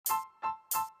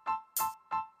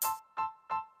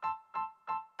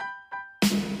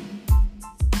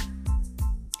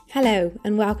Hello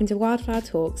and welcome to Wildflower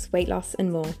Talks, Weight Loss and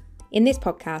More. In this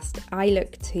podcast, I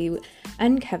look to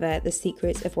uncover the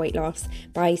secrets of weight loss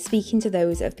by speaking to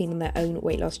those that have been on their own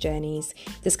weight loss journeys,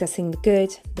 discussing the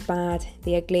good, the bad,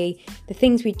 the ugly, the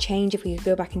things we'd change if we could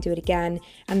go back and do it again,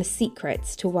 and the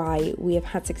secrets to why we have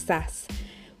had success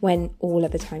when all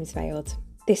other times failed.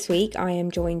 This week, I am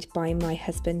joined by my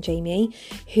husband, Jamie,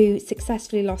 who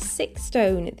successfully lost 6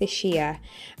 stone this year.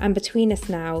 And between us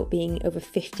now being over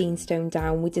 15 stone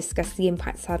down, we discuss the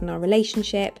impact it's had on our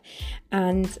relationship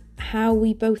and how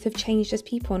we both have changed as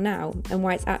people now and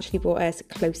why it's actually brought us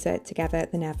closer together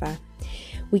than ever.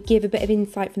 We give a bit of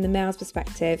insight from the male's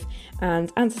perspective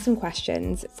and answer some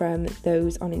questions from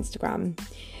those on Instagram.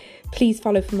 Please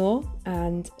follow for more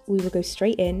and we will go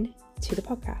straight in to the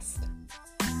podcast.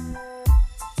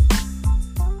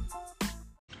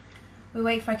 We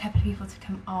wait for a couple of people to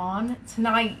come on.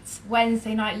 Tonight,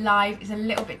 Wednesday night live, is a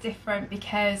little bit different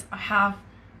because I have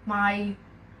my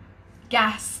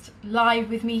guest live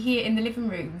with me here in the living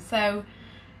room. So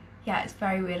yeah, it's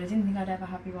very weird. I didn't think I'd ever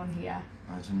have you on here.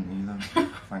 I didn't either.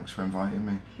 Thanks for inviting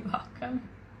me. You're welcome.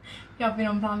 You have been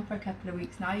on plan for a couple of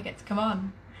weeks now, you get to come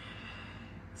on.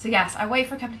 So yes, I wait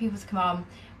for a couple of people to come on.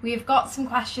 We have got some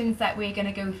questions that we're going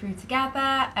to go through together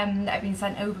that have been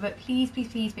sent over, but please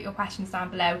put your questions down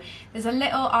below. There's a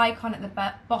little icon at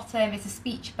the bottom, it's a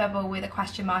speech bubble with a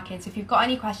question mark in, so if you've got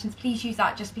any questions, please use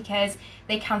that just because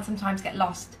they can sometimes get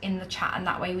lost in the chat and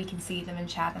that way we can see them and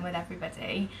share them with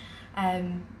everybody.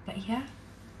 But yeah.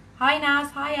 Hi Naz,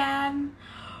 hi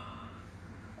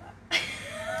I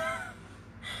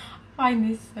find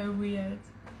this so weird.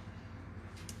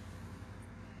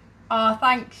 Oh,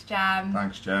 thanks, Jem.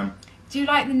 Thanks, Jem. Do you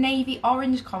like the navy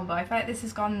orange combo? I feel like this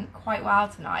has gone quite well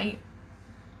tonight.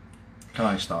 Can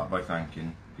I start by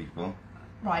thanking people?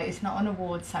 Right, it's not an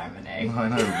award ceremony. I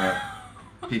know,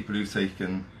 but people who've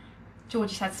taken...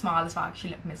 Georgie said smile as well because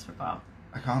you look miserable.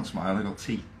 I can't smile, I got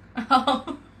teeth.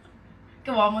 Oh.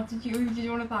 Go on, who did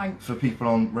you want to thank? For people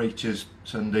on Rachel's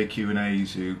Sunday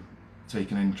Q&As who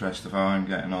take an interest of how I'm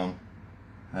getting on.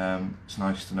 It's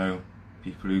nice to know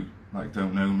people who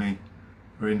don't know me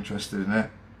are interested in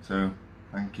it, so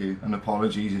thank you, and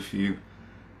apologies if you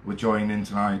were joining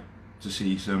tonight to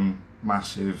see some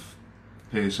massive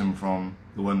person from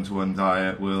the one-to-one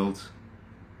diet world.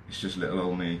 It's just little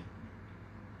old me.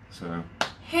 So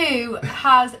who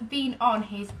has been on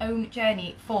his own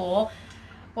journey for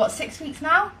what, 6 weeks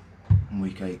now?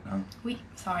 Week 8 now. Week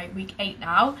 8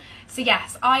 now. So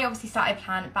yes, I obviously started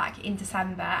plan back in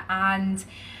December, and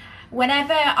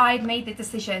whenever I'd made the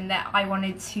decision that I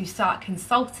wanted to start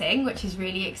consulting, which is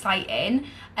really exciting,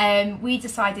 we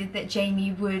decided that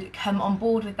Jamie would come on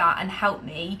board with that and help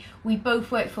me. We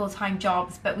both work full-time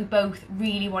jobs, but we both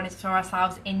really wanted to throw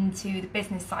ourselves into the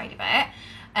business side of it.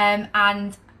 And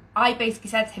I basically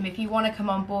said to him, if you want to come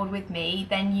on board with me,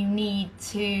 then you need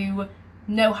to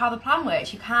know how the plan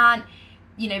works. You can't,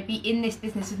 be in this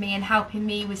business with me and helping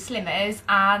me with slimmers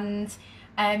and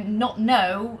not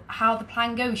know how the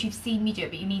plan goes. You've seen me do it,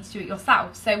 but you need to do it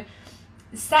yourself. So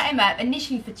set him up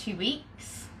initially for 2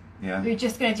 weeks. Yeah. We were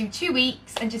just going to do 2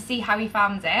 weeks and just see how he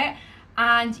found it.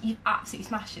 And you've absolutely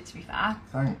smashed it, to be fair.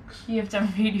 Thanks. You have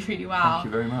done really, really well. Thank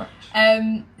you very much.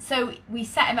 So we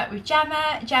set him up with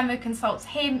Gemma. Gemma consults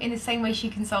him in the same way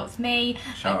she consults me.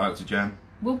 Shout out to Jem.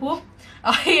 Whoop whoop.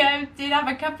 I did have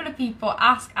a couple of people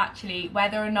ask actually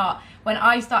whether or not when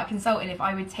I start consulting if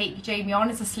I would take Jamie on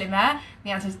as a slimmer.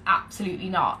 The answer is absolutely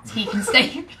not. He can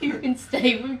stay. You can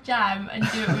stay with Jem and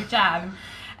do it with Jem.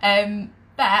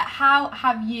 But how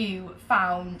have you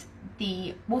found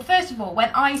the? Well, first of all,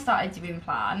 when I started doing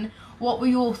plan, what were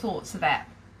your thoughts of it?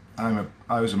 I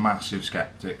was a massive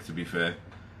skeptic, to be fair.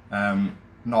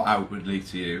 Not outwardly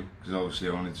to you, because obviously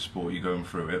I wanted to support you going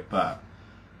through it, but.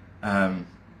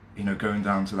 Going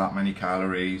down to that many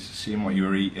calories, seeing what you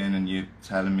were eating and you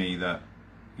telling me that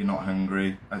you're not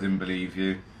hungry, I didn't believe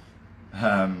you.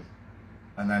 And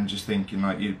then just thinking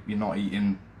you're not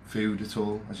eating food at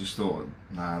all, I just thought,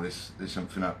 nah, there's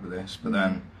something up with this. But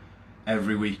then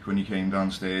every week when you came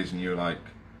downstairs and you were like,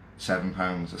 £7,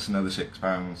 that's another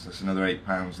 £6, that's another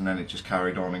 £8, and then it just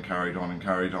carried on and carried on and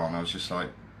carried on. I was just like,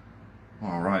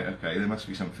 all right, okay, there must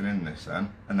be something in this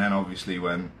then. And then obviously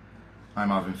when I'm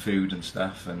having food and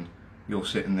stuff and you're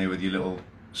sitting there with your little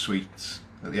sweets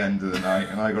at the end of the night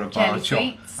and I got a bar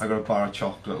of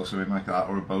chocolate or something like that,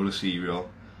 or a bowl of cereal,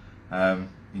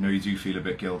 you do feel a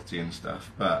bit guilty and stuff.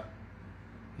 But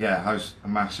yeah, I was a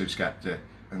massive skeptic,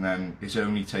 and then it's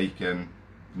only taken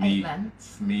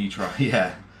it's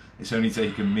only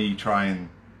taken me trying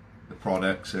the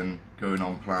products and going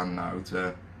on plan now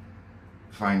to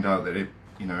find out that it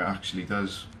actually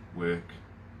does work.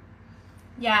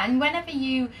 Yeah, and whenever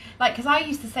you, like, because I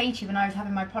used to say to you when I was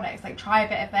having my products, like, try a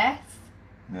bit of this.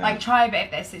 Yeah. Like, try a bit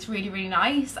of this, it's really, really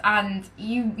nice. And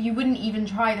you wouldn't even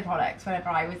try the products whenever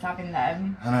I was having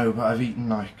them. I know, but I've eaten,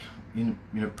 like, you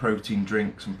know, protein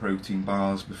drinks and protein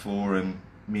bars before, and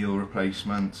meal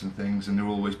replacements and things, and they're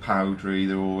always powdery,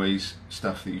 they're always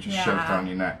stuff that you just shove down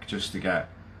your neck just to get,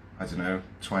 I don't know,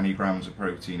 20 grams of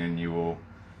protein in you, or,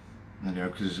 you know,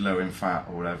 because it's low in fat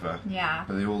or whatever. Yeah.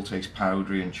 But they all taste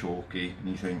powdery and chalky, and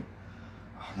you think,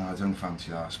 oh no, I don't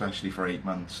fancy that, especially for 8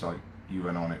 months like you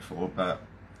went on it for. But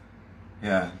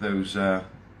yeah, those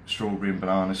strawberry and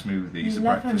banana smoothies, the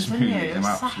breakfast smoothie, I'm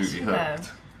absolutely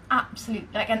hooked. Absolutely,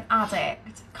 like an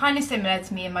addict. Kind of similar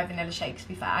to me and my vanilla shakes, to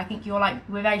be fair. I think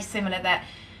we're very similar, that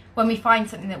when we find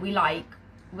something that we like,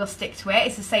 we'll stick to it.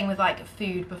 It's the same with like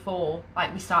food before,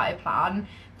 like we started plan,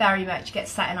 very much get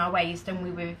set in our ways, don't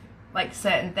we, with like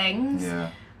certain things. Yeah.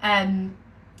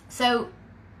 So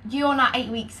you're now 8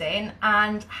 weeks in,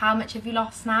 and how much have you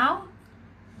lost now?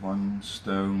 1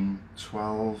 stone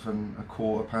 12 and a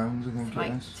quarter pounds, I think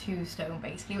like it is. 2 stone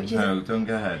basically, which no, is... don't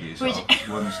get ahead of yourself.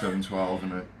 1 stone 12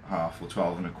 and a half, or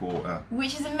 12 and a quarter.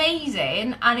 Which is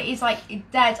amazing, and it is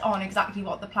like dead on exactly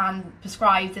what the plan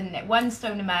prescribes, isn't it? 1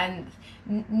 stone a month,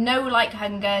 no like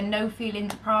hunger, no feeling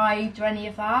deprived or any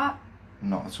of that.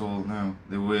 Not at all, no.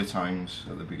 There were times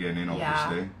at the beginning,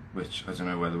 obviously, which I don't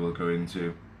know whether we'll go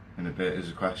into in a bit. There's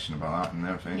a question about that and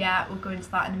everything. Yeah, we'll go into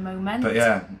that in a moment. But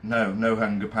yeah, no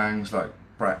hunger pangs. Like,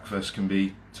 breakfast can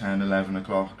be 10, 11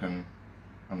 o'clock and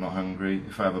I'm not hungry.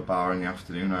 If I have a bar in the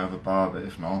afternoon, I have a bar, but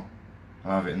if not,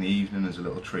 I'll have it in the evening as a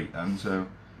little treat then. So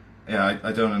yeah,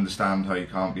 I don't understand how you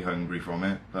can't be hungry from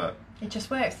it, but it just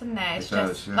works, doesn't it? It's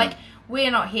just like,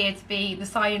 we're not here to be the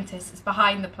scientists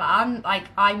behind the plan. Like,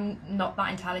 I'm not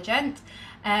that intelligent,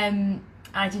 and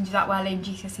I didn't do that well in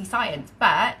GCSE science,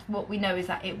 but what we know is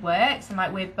that it works, and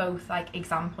like, we're both like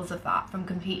examples of that from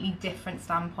completely different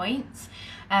standpoints.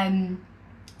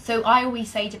 So I always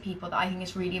say to people that I think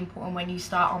it's really important when you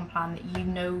start on plan that you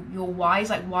know your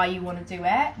whys, like why you want to do it.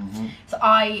 Mm-hmm. So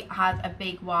I had a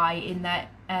big why in that,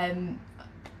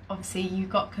 obviously you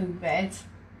got COVID.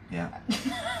 Yeah.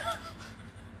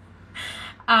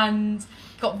 And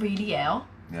got really ill.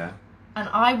 Yeah. And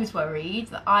I was worried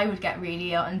that I would get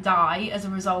really ill and die as a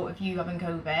result of you having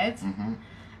COVID. Mm-hmm.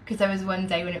 Because there was one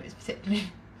day when it was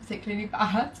particularly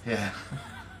bad. Yeah.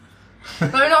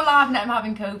 But we're not laughing at him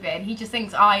having COVID. He just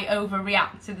thinks I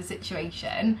overreact to the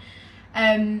situation.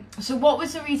 So what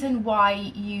was the reason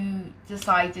why you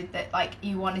decided that like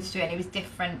you wanted to do it and it was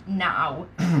different now?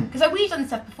 Because like, we've done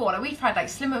stuff before. Like, we've tried like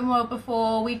Slim and World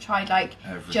before. We've tried like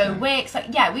everything. Joe Wicks.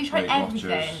 Like, yeah, we've tried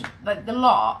everything. Like the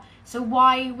lot. So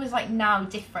why was like now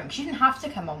different? Because you didn't have to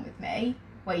come on with me.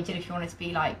 Well, you did if you wanted to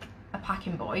be like a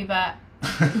packing boy, but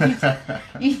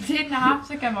you didn't have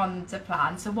to come on to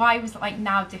plan. So why was it like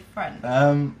now different?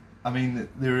 I mean,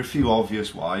 there are a few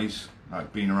obvious whys,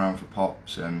 like being around for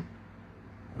pops and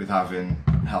with having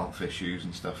health issues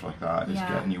and stuff like that, is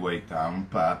getting your weight down,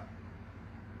 but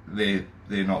they're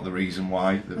not the reason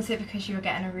why. Was it because you were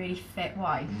getting a really fit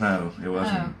wife? No, it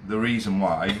wasn't. The reason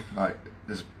why, like,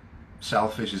 as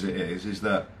selfish as it is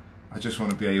that I just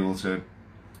want to be able to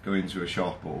go into a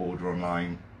shop or order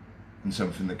online and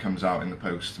something that comes out in the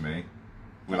post to me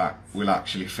will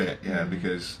actually fit,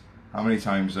 because how many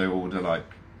times I order like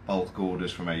bulk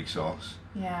orders from ASOS,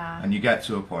 and you get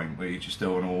to a point where you just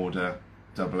don't want to order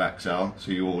double XL,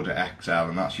 so you order XL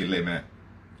and that's your limit,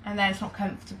 and then it's not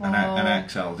comfortable, and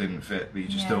XL didn't fit, but you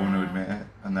just don't want to admit it.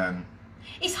 And then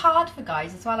it's hard for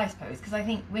guys as well, I suppose, because I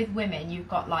think with women you've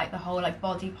got like the whole like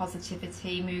body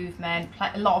positivity movement,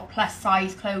 a lot of plus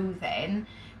size clothing,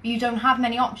 but you don't have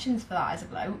many options for that as a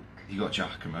bloke. You got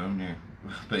Giacomo, haven't you?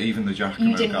 But even the Giacomo guys...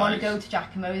 You didn't want to go to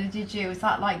Giacomo, did you? Is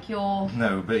that like your...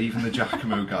 No, but even the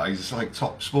Giacomo guys, it's like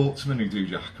top sportsmen who do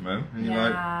Giacomo. And you're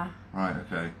like, right,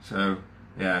 okay, so,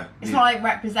 yeah. It's not like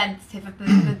representative of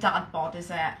the dad bod,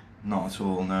 is it? Not at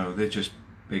all, no. They're just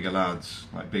bigger lads,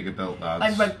 like bigger built lads.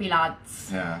 Like rugby lads.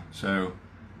 Yeah, so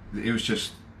it was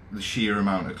just the sheer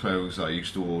amount of clothes that I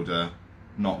used to order,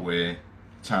 not wear,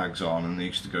 tags on, and they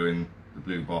used to go in the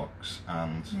blue box,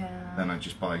 and then I'd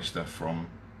just buy stuff from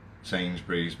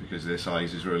Sainsbury's because their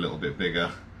sizes were a little bit bigger.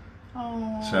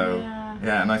 Oh, so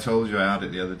and I told you I had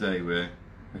it the other day where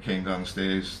I came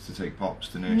downstairs to take Pops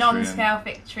to nursery. Non-scale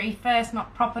victory, first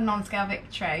not proper non-scale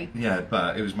victory. Yeah,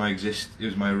 but it was my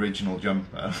original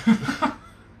jumper.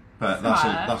 But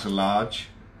that's a large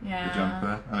the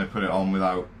jumper, and I put it on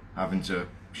without having to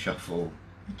shuffle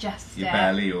your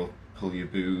belly or pull your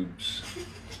boobs.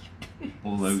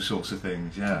 All those sorts of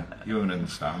things, you won't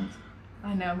understand.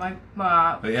 I know,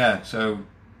 But yeah, so,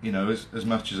 you know, as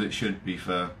much as it should be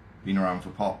for been around for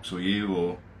pops or you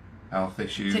or health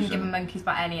issues. Didn't give a monkey's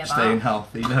about any of that. Staying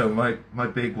healthy. No, my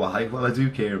big why, well, I do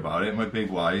care about it. My big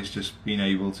why is just being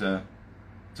able to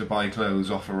buy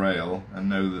clothes off a rail and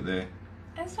know that they're...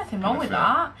 There's nothing wrong with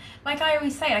that. Like I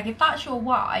always say, like if that's your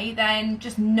why, then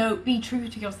just be true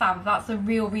to yourself. If that's the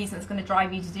real reason that's going to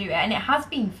drive you to do it, and it has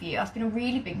been for you. That's been a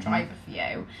really big driver for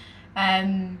you.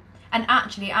 And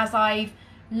actually, as I've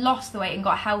lost the weight and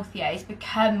got healthier, it's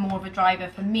become more of a driver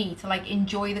for me to like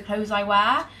enjoy the clothes I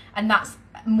wear, and that's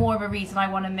more of a reason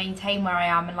I want to maintain where I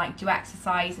am and like do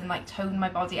exercise and like tone my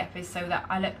body up, is so that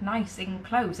I look nice in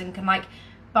clothes and can like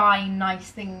buy nice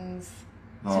things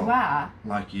to wear.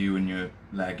 Like you and your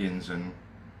leggings and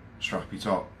strappy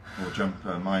top or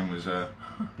jumper. Mine was a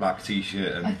black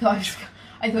t-shirt and... I thought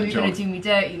you were going to do me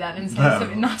dirty then and say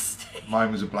something nasty.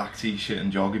 Mine was a black t-shirt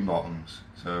and jogging bottoms.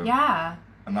 So yeah.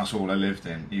 And that's all I lived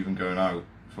in, even going out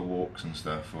for walks and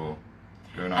stuff or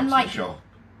going out and to like, the shop.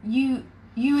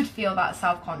 You would feel that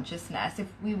self-consciousness if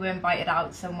we were invited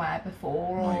out somewhere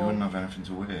before, or... No, you wouldn't have anything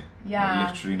to wear. Yeah.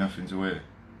 Like, literally nothing to wear.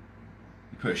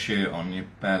 You put a shirt on, your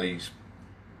belly's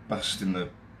busting the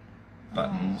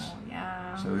buttons. Oh,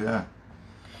 yeah. So yeah.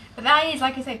 But that is,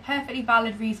 like I say, perfectly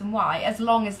valid reason why, as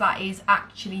long as that is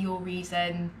actually your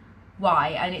reason why,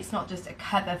 and it's not just a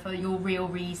cover for your real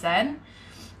reason.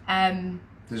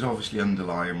 There's obviously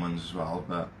underlying ones as well,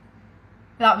 but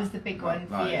that was the big one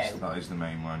for you. That is the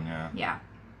main one, yeah. Yeah.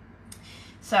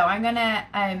 So I'm gonna,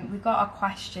 we've got a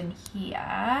question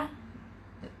here.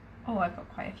 Oh, I've got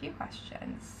quite a few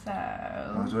questions. So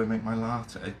how do I make my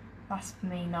latte? That's for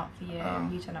me, not for you.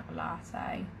 You don't have a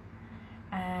latte.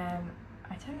 I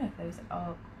don't know if those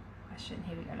are question.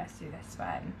 Here we go. Let's do this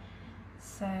one.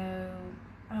 So,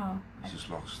 I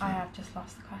have just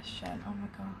lost the question. Oh my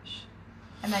gosh,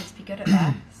 I meant to be good at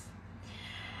this.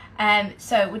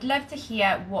 So, would love to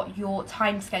hear what your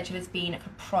time schedule has been for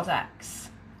products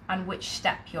and which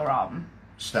step you're on.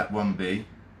 Step 1B.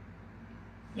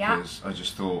 Yeah. Because I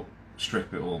just thought,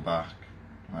 strip it all back.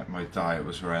 Like, my diet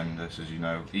was horrendous, as you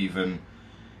know.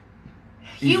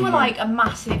 You were like a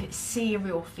massive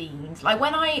cereal fiend. Like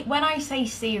when I say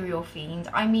cereal fiend,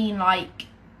 I mean like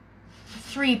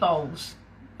 3 bowls.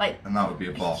 Like, and that would be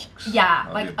a box. Yeah,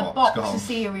 like a box of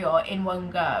cereal in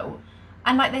one go.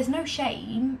 And like there's no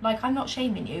shame. Like I'm not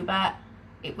shaming you, but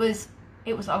it was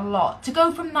a lot. To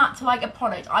go from that to like a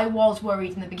product, I was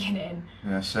worried in the beginning.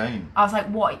 Yeah, same. I was like,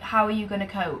 what? How are you going to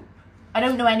cope? I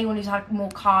don't know anyone who's had a more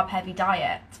carb-heavy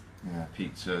diet. Yeah,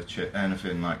 pizza,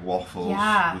 anything like waffles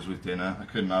was with dinner. I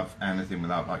couldn't have anything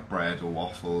without like bread or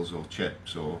waffles or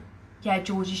chips or... Yeah,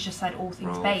 Georgie's just said all things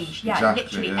rolls. Beige. Yeah, exactly,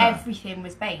 literally everything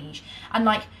was beige. And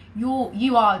like,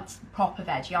 you are proper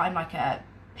veggie. I'm like a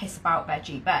piss about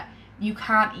veggie, but you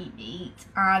can't eat meat.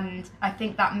 And I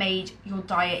think that made your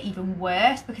diet even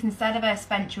worse, because instead of us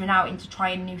venturing out into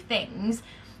trying new things,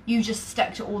 you just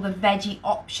stuck to all the veggie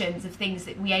options of things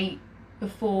that we ate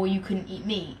before you couldn't eat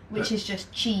meat, which is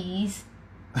just cheese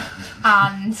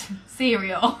and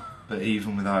cereal. But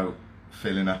even without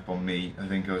filling up on meat, I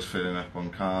think I was filling up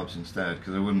on carbs instead,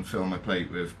 because I wouldn't fill my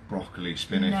plate with broccoli,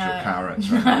 spinach or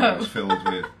carrots. Right? It was filled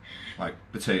with like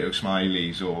potato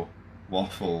smileys or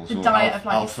waffles. The or diet of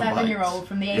like a 7-year-old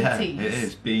from the 80s. Yeah, it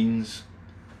is. Beans.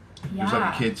 Yeah. It was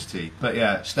like a kid's tea. But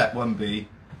yeah, step 1B,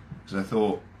 because I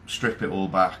thought strip it all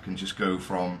back and just go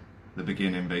from the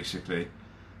beginning basically.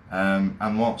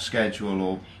 And what schedule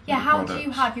or how products? do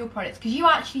you have your products? Because you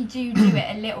actually do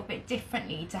it a little bit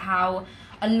differently to how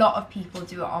a lot of people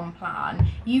do it on plan.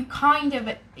 You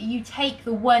take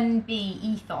the 1B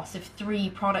ethos of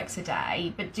 3 products a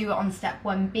day, but do it on step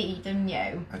 1B, don't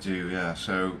you? I do, yeah.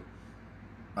 So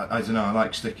I don't know, I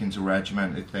like sticking to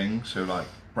regimented things. So like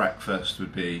breakfast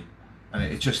would be, and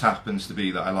it just happens to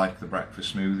be that I like the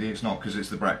breakfast smoothie. It's not because it's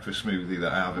the breakfast smoothie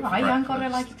that I have it for breakfast. I haven't got to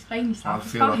like explain yourself. I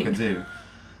feel like I do.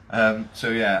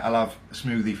 So yeah, I'll have a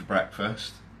smoothie for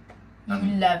breakfast.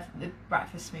 You love the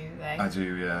breakfast smoothie. I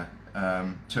do, yeah.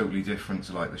 Totally different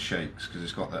to like the shakes, because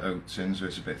it's got the oats in, so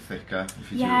it's a bit thicker. If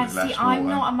you do it with less water. I'm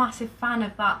not a massive fan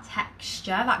of that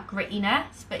texture, that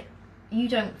grittiness, but you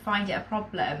don't find it a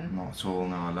problem. Not at all,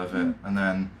 no, I love it. And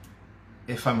then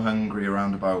if I'm hungry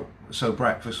around so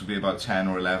breakfast would be about 10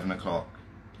 or 11 o'clock.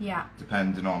 Yeah.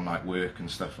 Depending on like work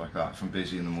and stuff like that. If I'm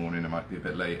busy in the morning, it might be a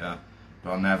bit later.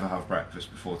 But I'll never have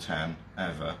breakfast before 10,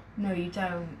 ever. No, you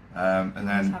don't. And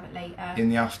then have it later. In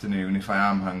the afternoon, if I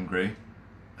am hungry,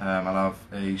 I'll have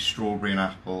a strawberry and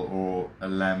apple or a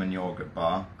lemon yoghurt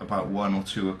bar about 1 or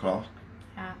 2 o'clock.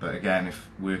 Yeah. But again, if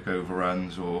work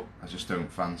overruns or I just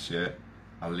don't fancy it,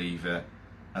 I'll leave it.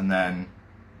 And then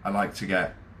I like to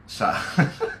get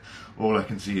all I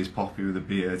can see is Poppy with a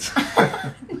beard.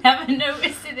 Never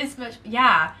noticed it this much.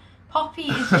 Yeah. Poppy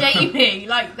is Jamie.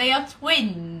 Like, they are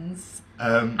twins.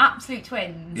 Absolute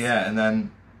twins. Yeah, and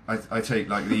then I take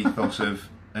like the ethos of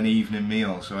an evening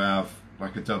meal, so I have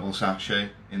like a double sachet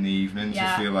in the evening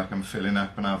to feel like I'm filling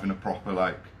up and having a proper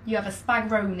like... You have a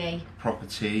spagroni. Proper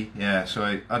tea, yeah.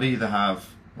 So I'd either have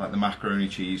like the macaroni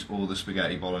cheese or the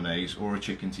spaghetti bolognese or a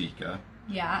chicken tikka.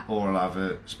 Yeah. Or I'll have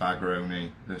a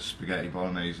spagroni, the spaghetti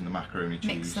bolognese and the macaroni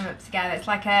cheese. Mix them up together. It's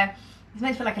like a... It's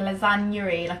meant to be like a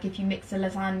lasagna-y, like if you mix a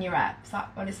lasagna up. Is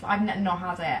that what it's like? I've not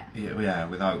had it. Yeah,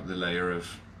 without the layer of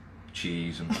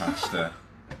cheese and pasta.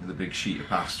 With a big sheet of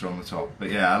pasta on the top. But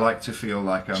yeah, I like to feel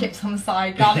like I'm... Chips on the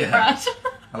side, garlic bread.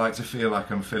 I like to feel like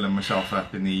I'm filling myself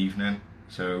up in the evening,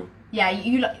 so... Yeah,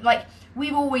 you like...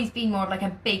 We've always been more of like a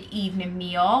big evening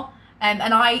meal. And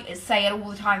I say it all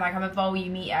the time, like I'm a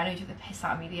volume eater. I know you took the piss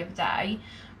out of me the other day.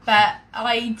 But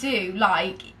I do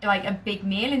like a big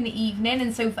meal in the evening.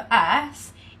 And so for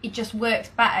us, it just works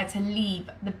better to leave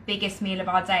the biggest meal of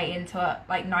our day into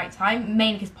like night time,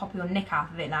 mainly because Poppy will nick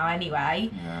half of it now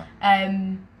anyway.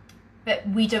 Yeah. But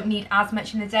we don't need as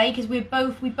much in the day because we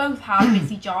both have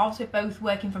busy jobs. We're both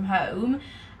working from home,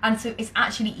 and so it's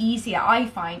actually easier. I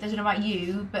find, I don't know about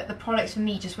you, but the products for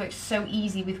me just work so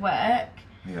easy with work.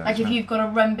 Yeah, like if you've got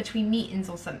to run between meetings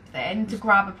or something to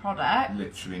grab a product.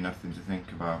 Literally nothing to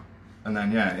think about. And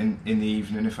then yeah, in the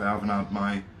evening, if I haven't had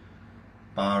my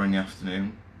bar in the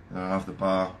afternoon, then I'll have the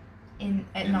bar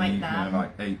at night then.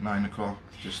 Like 8, 9 o'clock,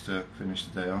 just to finish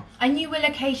the day off. And you will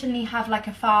occasionally have like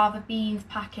a fava beans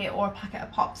packet or a packet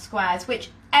of pop squares,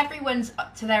 which everyone's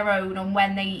up to their own on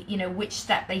when they, you know, which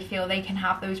step they feel they can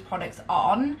have those products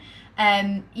on.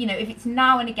 You know, if it's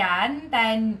now and again,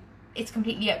 then it's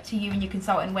completely up to you and your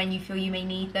consultant when you feel you may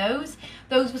need those.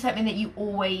 Those were something that you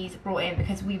always brought in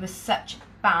because we were such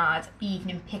bad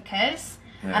evening pickers.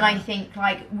 Yeah. And I think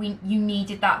like you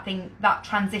needed that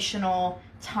transitional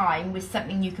time with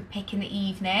something you could pick in the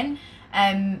evening.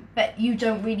 But you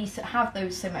don't really have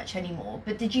those so much anymore.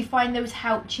 But did you find those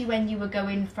helped you when you were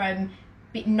going from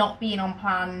not being on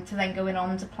plan to then going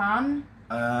on to plan?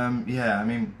 Yeah, I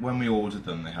mean, when we ordered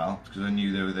them, they helped because I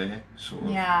knew they were there, sort of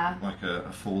like a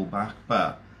fallback.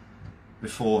 But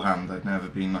beforehand, I'd never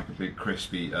been like a big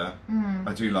crisp eater.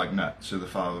 I do like nuts, so the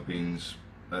fava beans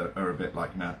are a bit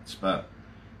like nuts. But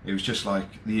it was just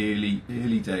like the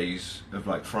early days of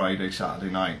like Friday,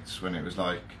 Saturday nights when it was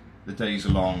like the days are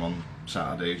long on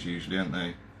Saturdays usually, aren't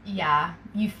they? Yeah,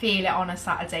 you feel it on a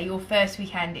Saturday. Your first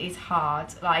weekend is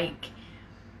hard, like.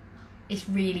 It's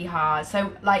really hard.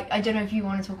 So, like, I don't know if you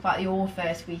want to talk about your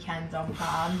first weekend on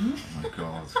plan. Oh my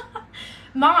God.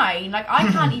 Mine, like,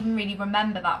 I can't even really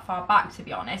remember that far back, to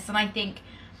be honest. And I think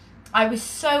I was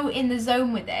so in the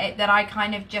zone with it that I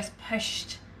kind of just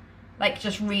pushed, like,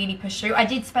 just really pushed through. I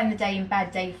did spend the day in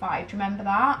bed day 5. Do you remember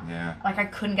that? Yeah. Like, I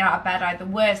couldn't get out of bed. I had the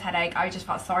worst headache. I just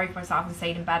felt sorry for myself and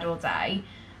stayed in bed all day.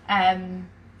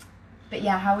 But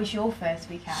yeah, how was your first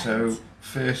weekend? So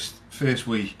first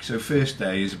week, so first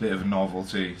day is a bit of a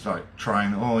novelty. It's like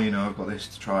trying, oh, you know, I've got this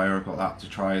to try or I've got that to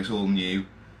try. It's all new.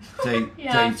 Day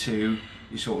 2,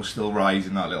 you're sort of still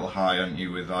riding that little high, aren't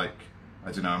you? With like,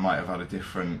 I don't know, I might have had a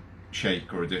different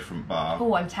shake or a different bar.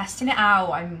 Oh, I'm testing it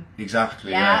out.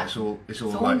 Exactly. Yeah. It's all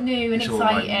like, new and it's exciting. All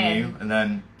like new. And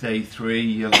then day 3,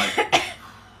 you're like.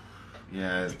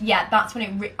 Yeah, that's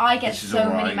when I get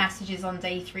so many messages on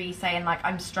day 3 saying like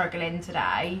I'm struggling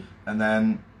today. And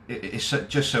then it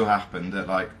just so happened that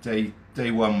like day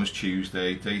 1 was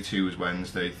Tuesday, day 2 was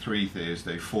Wednesday, 3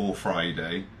 Thursday, 4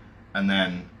 Friday, and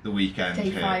then the weekend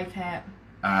day 5 hit.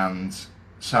 And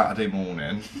Saturday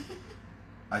morning,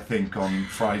 I think on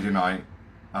Friday night,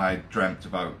 I dreamt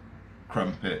about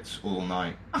crumpets all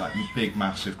night, like big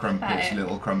massive crumpets,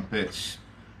 little crumpets,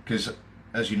 because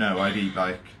as you know, I'd eat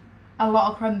like a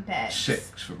lot of crumpets.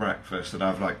 6 for breakfast. I'd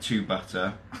have like 2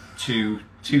 butter, 2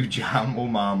 jam or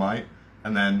Marmite,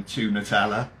 and then 2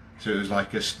 Nutella. So it was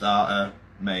like a starter,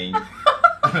 main,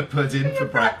 and a pudding for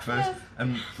breakfast,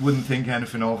 and wouldn't think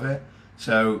anything of it.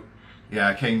 So yeah,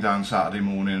 I came down Saturday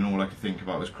morning and all I could think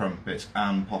about was crumpets,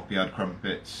 and Poppy had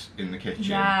crumpets in the kitchen.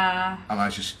 Yeah. And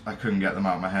I couldn't get them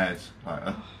out of my head. Like,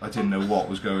 I didn't know what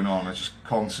was going on. I just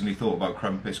constantly thought about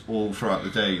crumpets all throughout the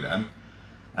day then.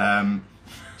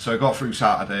 So I got through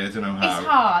Saturday, I don't know how. It's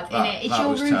hard, isn't it? It's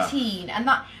your routine. Tough. And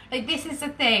that, like, this is the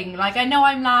thing. Like, I know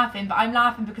I'm laughing, but I'm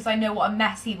laughing because I know what a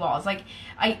mess he was. Like,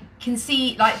 I can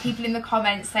see, like, people in the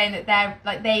comments saying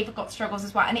that they've got struggles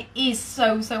as well. And it is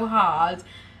so hard.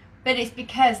 But it's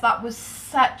because that was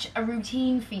such a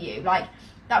routine for you. Like,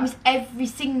 that was every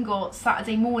single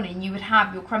Saturday morning you would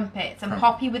have your crumpets. And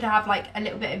Poppy would have, like, a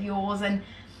little bit of yours. And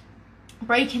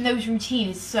breaking those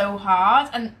routines is so hard,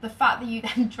 and the fact that you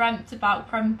then dreamt about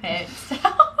crumpets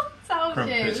tells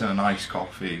Crumpets and a nice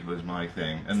coffee was my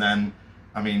thing. And then,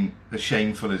 I mean, as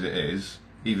shameful as it is,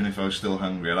 even if I was still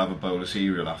hungry, I'd have a bowl of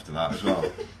cereal after that as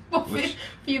well. What, for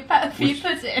your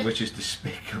pudding? Which is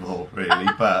despicable, really.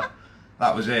 But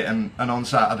that was it. And on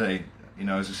Saturday, you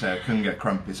know, as I say, I couldn't get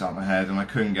crumpets out of my head, and I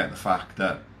couldn't get the fact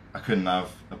that I couldn't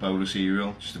have a bowl of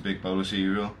cereal, just a big bowl of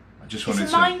cereal. I just wanted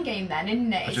it's a mind game then,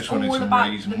 isn't it? I just wanted some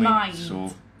raisin wheats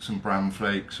or some bran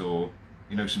flakes or,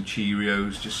 you know, some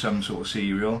Cheerios, just some sort of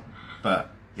cereal.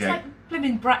 But yeah, it's like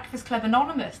blooming Breakfast Club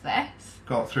Anonymous, this.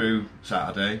 Got through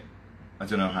Saturday, I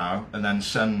don't know how, and then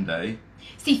Sunday.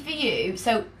 See, for you,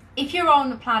 so if you're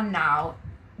on a plan now,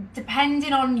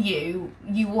 depending on you,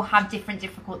 you will have different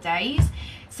difficult days.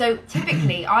 So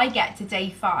typically I get to day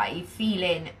 5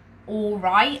 feeling all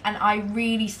right, and I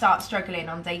really start struggling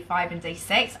on day 5 and day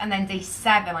 6, and then day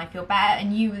 7 I feel better.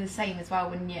 And you were the same as well,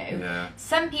 wouldn't you? Yeah.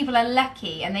 Some people are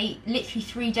lucky and they literally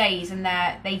 3 days and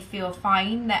they feel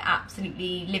fine, they're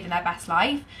absolutely living their best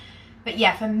life. But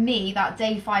yeah, for me, that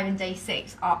day 5 and day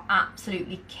 6 are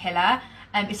absolutely killer.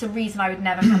 It's a reason I would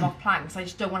never come off plan, because I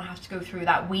just don't want to have to go through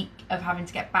that week of having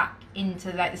to get back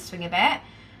into like the swing of it.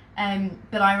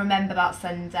 But I remember that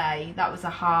Sunday, that was a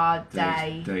hard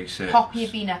day. Day 6. Poppy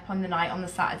had been up on the night on the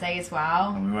Saturday as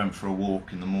well. And we went for a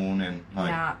walk in the morning,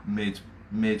 like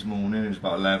mid-morning, it was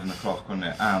about 11 o'clock, wasn't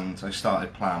it? And I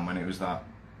started plan when it was that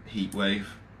heat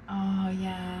wave. Oh,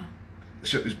 yeah.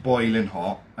 So it was boiling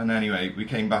hot, and anyway, we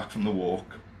came back from the walk,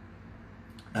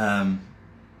 and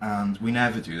we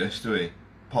never do this, do we?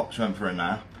 Pops went for a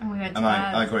nap, and we went to and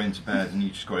bed. I got into bed, and you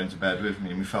just got into bed with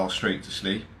me, and we fell straight to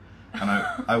sleep. And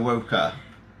I woke up,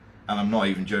 and I'm not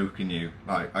even joking you,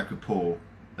 like I could pour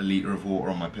a litre of water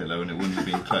on my pillow and it wouldn't have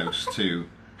been close to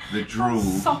the drool.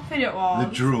 How sopping it was.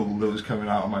 The drool that was coming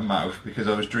out of my mouth because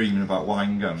I was dreaming about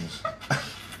wine gums.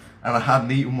 And I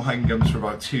hadn't eaten wine gums for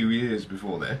about 2 years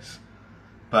before this.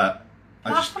 But I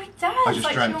just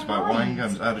like dreamt about wine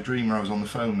gums. I had a dream where I was on the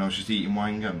phone and I was just eating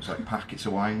wine gums, like packets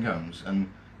of wine gums.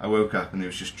 And I woke up and there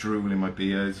was just drool in my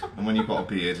beard. And when you've got a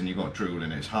beard and you've got drool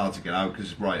in it, it's hard to get out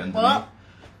because it's right underneath. What?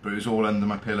 But it was all under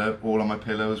my pillow, all on my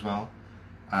pillow as well.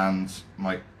 And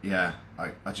I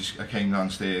came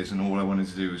downstairs and all I wanted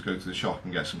to do was go to the shop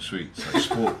and get some sweets,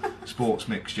 like sports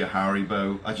mixture,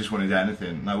 Haribo. I just wanted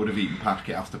anything, and I would have eaten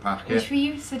packet after packet. Which we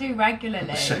used to do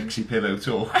regularly. Sexy pillow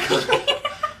talk.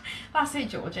 That's it,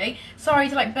 Georgie. Sorry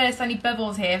to like burst any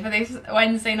bubbles here for this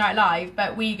Wednesday Night Live,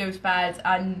 but we go to bed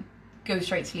and go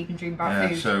straight to sleep and dream about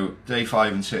food. So day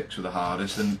 5 and 6 were the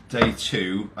hardest, and day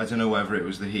 2, I don't know whether it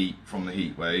was the heat from the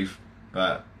heat wave,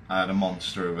 but I had a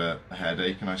monster of a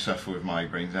headache, and I suffer with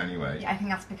migraines anyway. Yeah, I think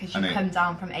that's because you come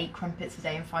down from 8 crumpets a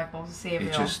day and 5 bowls of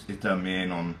cereal. It done me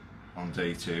in on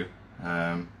day 2.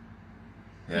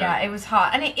 Yeah, it was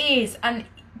hard, and it is,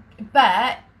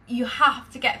 but you have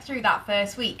to get through that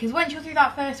first week, because once you're through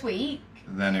that first week,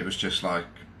 then it was just like,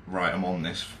 right, I'm on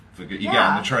this for good. You get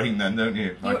on the train then, don't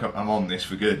you? Like, I'm on this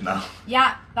for good now.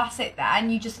 Yeah, that's it then.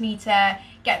 You just need to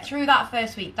get through that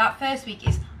first week. That first week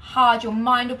is hard. Your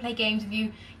mind will play games with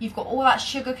you. You've got all that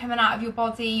sugar coming out of your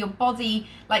body. Your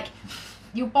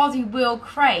body will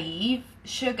crave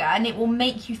sugar, and it will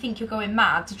make you think you're going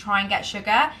mad to try and get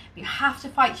sugar. But you have to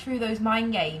fight through those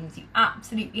mind games. You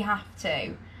absolutely have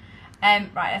to.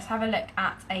 Right, let's have a look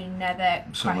at another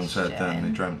Someone question. said then they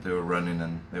dreamt they were running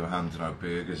and they were handing out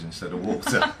burgers instead of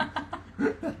water.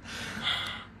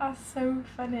 That's so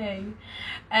funny.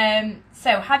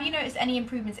 So, have you noticed any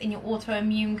improvements in your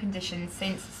autoimmune conditions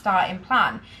since starting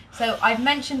plan? So, I've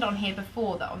mentioned on here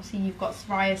before that obviously you've got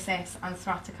psoriasis and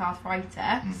psoriatic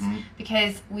arthritis,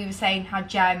 because we were saying how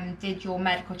Jem did your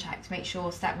medical check to make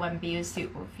sure step 1B was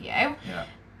suitable for you. Yeah.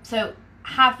 So,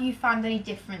 have you found any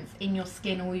difference in your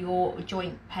skin or your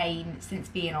joint pain since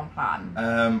being on plan?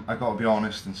 I got to be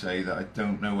honest and say that I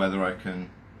don't know whether I can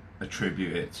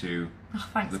attribute it to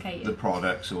the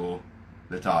products or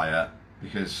the diet,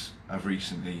 because I've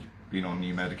recently been on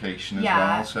new medication as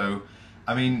well. So,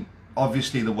 I mean,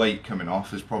 obviously the weight coming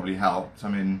off has probably helped.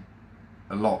 I'm in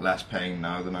a lot less pain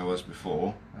now than I was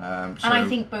before. And I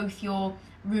think both your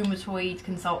rheumatoid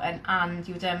consultant and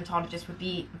your dermatologist would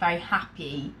be very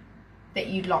happy that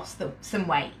you'd lost some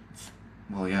weight.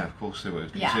 Well, yeah, of course they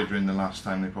would, considering the last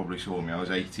time they probably saw me I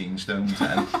was 18 stone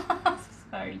 10. That's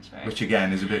very true. Which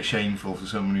again is a bit shameful for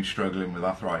someone who's struggling with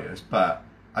arthritis, but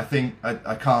I think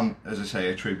I can't, as I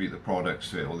say, attribute the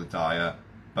products to it or the diet,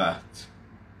 but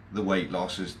the weight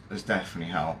loss has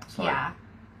definitely helped. Like,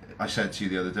 I said to you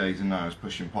the other day, didn't I was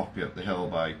pushing Poppy up the hill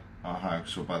by our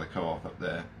house, or by the co-op up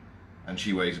there, and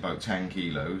she weighs about 10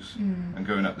 kilos, and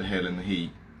going up the hill in the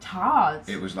heat, it's hard.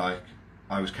 It was like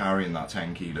I was carrying that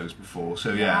 10 kilos before.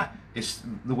 So yeah, it's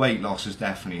the weight loss has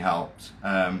definitely helped.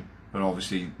 but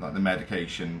obviously like the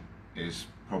medication is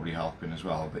probably helping as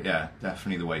well. But yeah,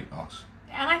 definitely the weight loss.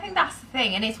 And I think that's the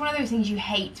thing, and it's one of those things you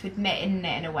hate to admit, isn't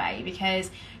it, in a way,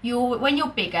 because when you're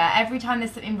bigger, every time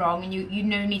there's something wrong and you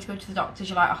know you need to go to the doctors,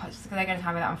 you're like, oh, it's just, they're going to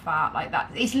tell me that I'm fat, like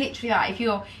that. It's literally that. If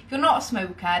you're not a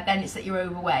smoker, then it's that you're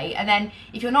overweight, and then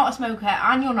if you're not a smoker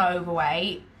and you're not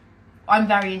overweight, I'm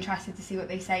very interested to see what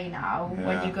they say now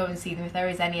when you go and see them, if there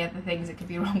is any other things that could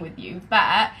be wrong with you.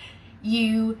 But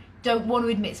you don't want to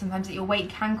admit sometimes that your weight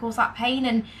can cause that pain,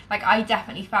 and like I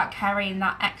definitely felt carrying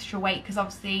that extra weight, because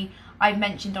obviously I've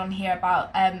mentioned on here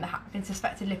about been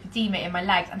suspected lipedema in my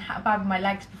legs, and how bad were my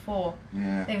legs before.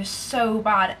 Yeah. They were so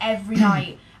bad every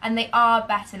night, and they are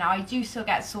better now. I do still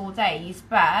get sore days,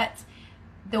 but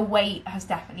the weight has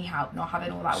definitely helped, not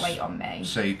having all that weight on me.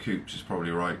 Say Coops is probably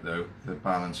right though. The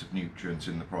balance of nutrients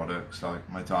in the products, like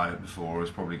my diet before was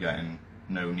probably getting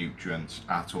no nutrients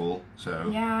at all.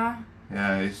 So yeah,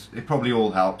 it probably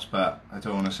all helps, but I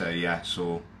don't want to say yes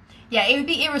or. Yeah, it would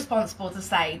be irresponsible to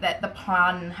say that the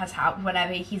plan has helped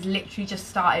whenever he's literally just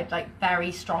started like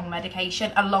very strong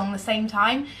medication along the same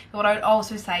time. But what I would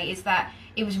also say is that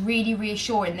it was really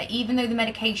reassuring that even though the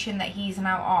medication that he's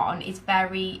now on is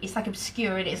it's like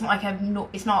obscure, it's not like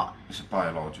it's a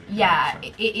biologic. Yeah,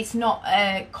 it's not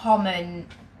a common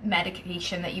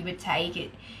medication that you would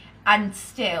take. And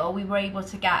still, we were able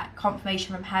to get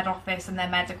confirmation from head office and their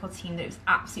medical team that it was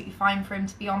absolutely fine for him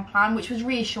to be on plan, which was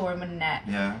reassuring, wasn't it?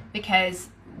 Yeah. Because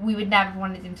we would never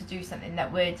wanted him to do something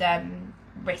that would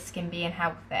risk him being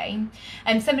healthy.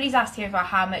 And somebody's asked here about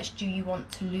how much do you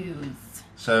want to lose?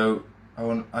 So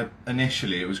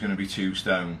initially it was going to be 2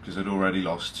 stone, because I'd already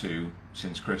lost 2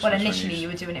 since Christmas. Well, initially you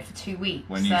were doing it for 2 weeks.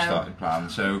 When you started plan.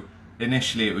 So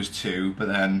initially it was 2, but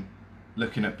then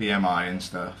looking at BMI and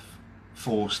stuff,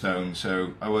 4 stone,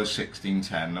 so I was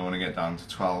 16.10. I want to get down to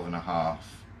 12.5.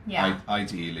 Yeah.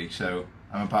 Ideally, so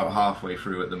I'm about halfway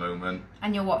through at the moment.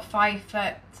 And you're what,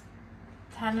 5'10.5"?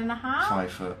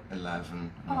 5'11".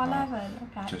 Oh, 11.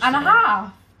 Okay. Just and a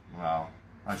half. Well,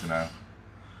 I don't know.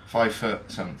 5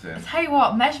 foot something. I tell you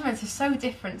what, measurements are so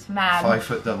different to men. 5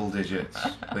 foot double digits.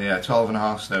 But yeah,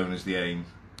 12.5 stone is the aim.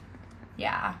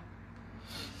 Yeah.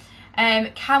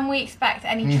 Can we expect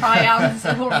any tryouts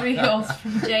or reels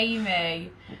from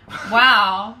Jamie?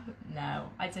 Wow. No,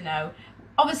 I don't know.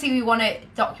 Obviously, we want to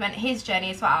document his journey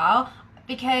as well,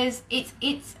 because it's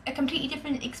a completely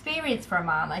different experience for a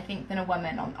man, I think, than a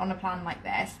woman on a plan like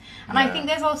this. And I think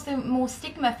there's also more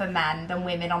stigma for men than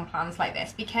women on plans like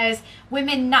this, because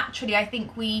women naturally, I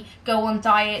think, we go on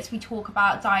diets, we talk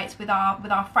about diets with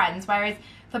our friends, whereas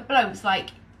for blokes,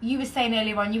 like you were saying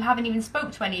earlier on, you haven't even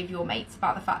spoke to any of your mates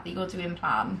about the fact that you're doing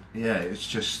plan. Yeah,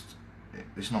 it's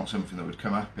not something that would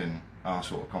come up in our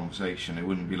sort of conversation. It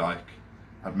wouldn't be like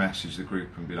I'd message the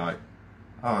group and be like,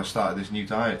 oh, I started this new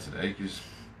diet today, because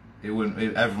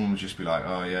everyone would just be like,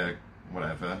 oh yeah,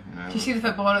 whatever, you know. Do you see the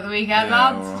football at the weekend,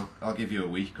 lads? Or I'll give you a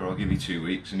week, or I'll give you 2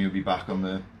 weeks, and you'll be back on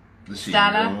the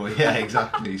Stella. Yeah,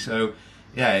 exactly. So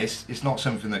yeah, it's not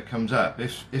something that comes up.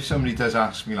 If somebody does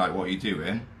ask me like, what are you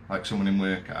doing, like someone in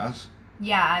work has,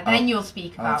 yeah, then you'll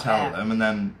speak about it. I'll tell them, and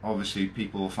then obviously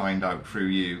people will find out through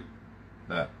you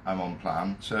that I'm on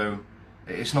plan. So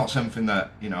it's not something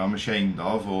that, you know, I'm ashamed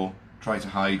of or try to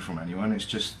hide from anyone. It's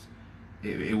just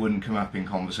it wouldn't come up in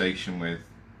conversation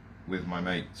with my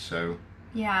mates. So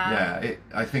yeah,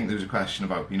 I think there was a question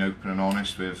about being open and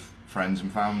honest with friends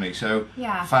and family. So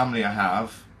family I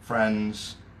have,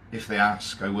 friends, if they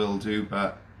ask I will do,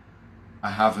 but I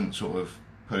haven't sort of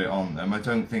put it on them. I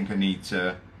don't think I need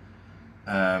to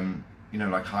you know,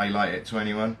 like highlight it to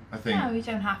anyone. I think no, you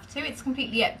don't have to. It's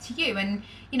completely up to you. And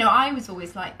you know, I was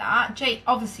always like that. Jake,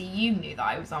 obviously you knew that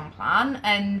I was on plan,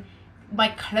 and my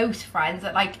close friends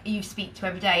that like you speak to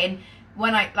every day, and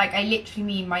when I literally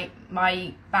mean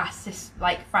my bestest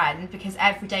like friend, because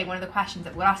every day one of the questions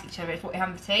that we'll ask each other is what you're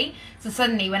having for tea. So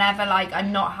suddenly whenever like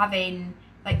I'm not having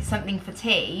like something for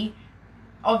tea,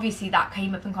 obviously that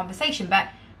came up in conversation, but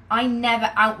I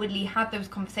never outwardly had those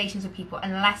conversations with people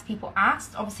unless people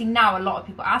asked. Obviously now a lot of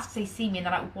people ask, they see me and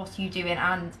they're like, what are you doing?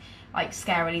 And like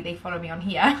scarily they follow me on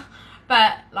here.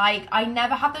 But like I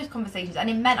never had those conversations, and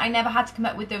it meant I never had to come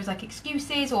up with those like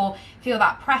excuses or feel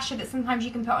that pressure that sometimes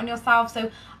you can put on yourself.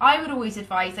 So I would always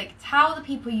advise, like, tell the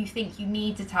people you think you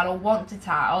need to tell or want to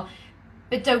tell,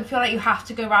 but don't feel like you have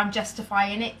to go around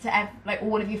justifying it to like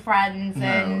all of your friends.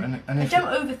 No, and don't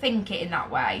overthink it in that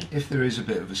way. If there is a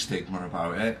bit of a stigma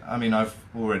about it, I mean, I've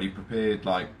already prepared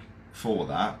like for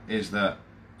that, is that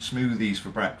smoothies for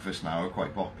breakfast now are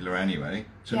quite popular anyway,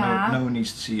 so no one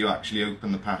needs to see you actually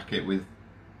open the packet with,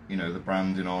 you know, the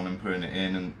branding on and putting it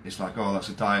in, and it's like, oh, that's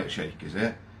a diet shake, is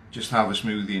it? Just have a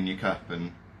smoothie in your cup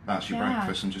and that's your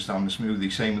breakfast, and just having a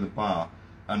smoothie. Same with the bar.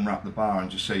 Unwrap the bar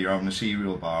and just say you're having a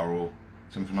cereal bar or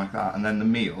something like that. And then the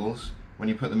meals, when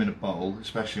you put them in a bowl,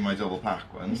 especially my double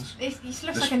pack ones, it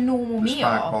looks like a normal meal. The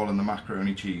spag bowl and the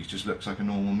macaroni cheese just looks like a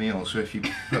normal meal. So if you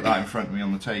put that in front of me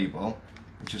on the table,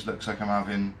 it just looks like I'm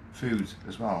having food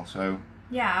as well. So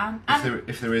yeah,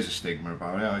 if there is a stigma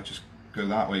about it, I just go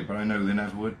that way. But I know there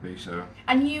never would be. So.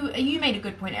 And you made a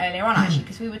good point earlier on, actually,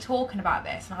 because we were talking about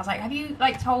this, and I was like, have you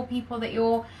like told people that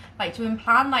you're like doing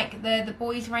plan, like the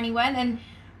boys or anyone? And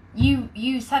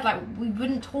you said like we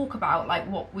wouldn't talk about like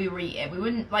what we were eating. We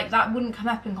wouldn't, like, that wouldn't come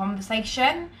up in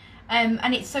conversation.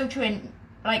 And it's so true. And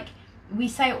like we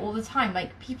say it all the time,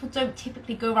 like people don't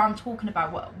typically go around talking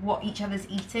about what each other's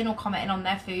eating or commenting on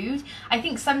their food. I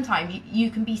think sometimes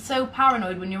you can be so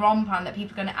paranoid when you're on plan that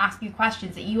people are going to ask you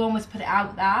questions that you almost put it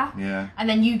out there. Yeah. And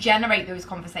then you generate those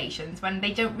conversations when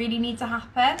they don't really need to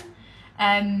happen.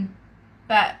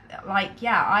 But like,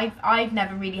 yeah, I've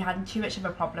never really had too much of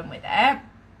a problem with it.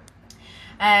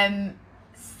 I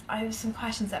have some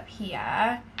questions up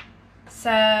here.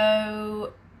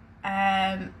 So,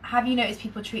 have you noticed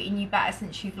people treating you better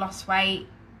since you've lost weight?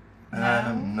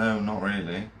 No, not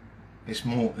really. It's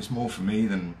more for me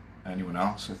than anyone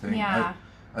else, I think. Yeah.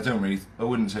 I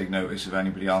wouldn't take notice of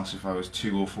anybody else if I was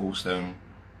 2 or 4 stone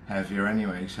heavier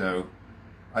anyway. So,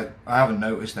 I haven't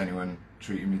noticed anyone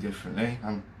treating me differently.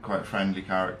 I'm quite a friendly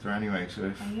character anyway.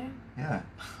 So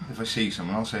if I see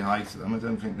someone, I'll say hi to them. I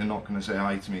don't think they're not going to say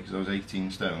hi to me because I was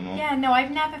 18 stone or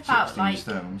I've never felt like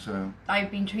stone, so I've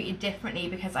been treated differently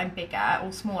because I'm bigger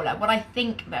or smaller. What I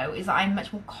think though is that I'm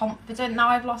much more confident now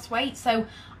I've lost weight, so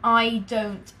I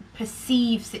don't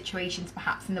perceive situations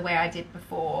perhaps in the way I did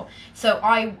before. So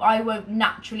I won't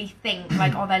naturally think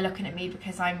like, oh, they're looking at me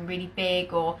because I'm really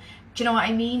big, or do you know what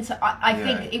I mean? So I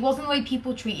think it wasn't the way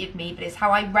people treated me, but it's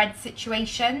how I read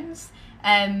situations.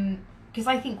 Because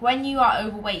I think when you are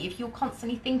overweight, if you're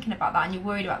constantly thinking about that and you're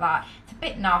worried about that, it's a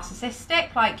bit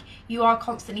narcissistic. Like, you are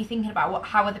constantly thinking about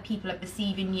how other people are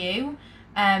perceiving you.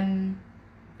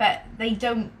 But they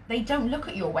don't look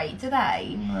at your weight, do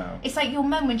they? No. It's like your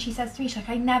mum when she says to me, she's like,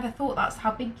 I never thought that's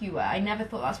how big you were. I never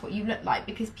thought that's what you looked like.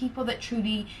 Because people that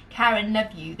truly care and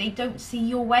love you, they don't see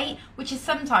your weight, which is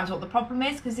sometimes what the problem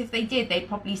is. Because if they did, they'd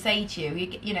probably say to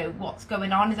you, you know, what's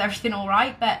going on? Is everything all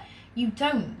right? But you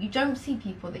don't see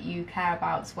people that you care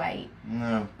about's weight.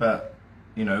 No, but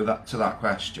you know, that to that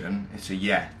question, it's a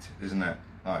yet, isn't it?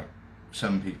 Like,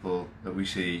 some people that we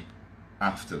see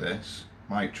after this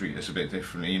might treat us a bit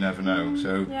differently, you never know.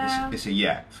 So it's a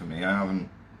yet for me. I haven't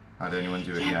had anyone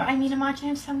do it yet. But I mean, imagine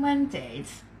if someone did.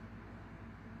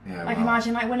 Yeah. Like,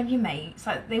 imagine like one of your mates,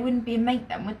 like they wouldn't be a mate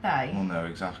then, would they? Well, no,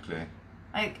 exactly.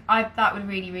 Like, that would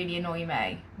really annoy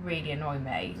me. Really annoy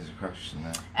me. There's a question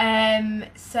there.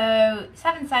 So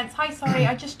 7 cents. Hi, sorry,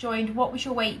 I just joined. What was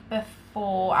your weight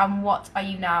before, and what are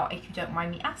you now, if you don't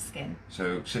mind me asking?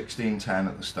 So 16.10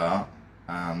 at the start,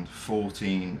 and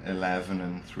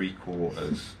 14.11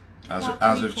 3/4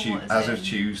 as of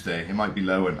Tuesday. It might be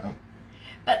lower now.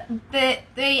 But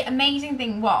the amazing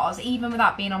thing was, even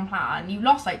without being on plan, you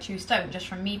lost like 2 stone just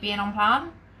from me being on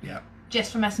plan. Yeah.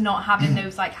 Just from us not having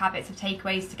those like habits of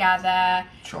takeaways together,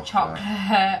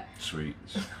 chocolate,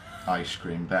 sweets, ice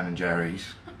cream, Ben and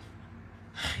Jerry's.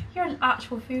 You're an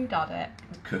actual food addict.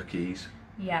 Cookies.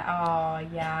 Yeah. Oh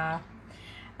yeah.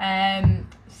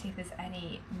 See if there's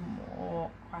any more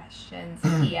questions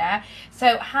here.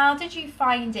 So, how did you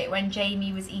find it when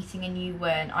Jamie was eating and you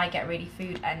weren't? I get really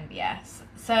food envious.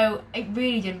 So it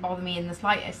really didn't bother me in the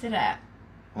slightest, did it?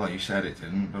 Well, you said it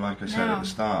didn't, but like I said at the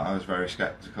start, I was very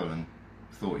sceptical and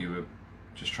thought you were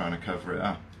just trying to cover it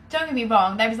up. Don't get me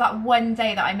wrong, there was that one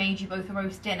day that I made you both a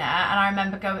roast dinner, and I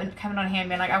remember coming on here and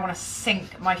being like, I want to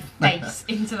sink my face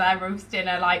into their roast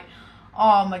dinner, like,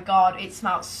 oh my god, it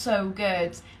smelled so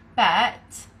good.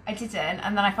 But I didn't,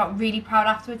 and then I felt really proud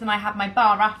afterwards, and I had my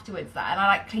bar afterwards there, and I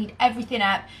like cleaned everything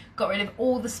up, got rid of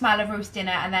all the smell of roast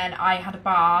dinner, and then I had a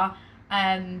bar,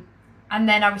 and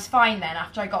then I was fine then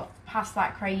after I got past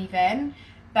that craving.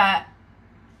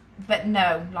 But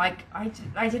no, like I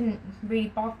didn't really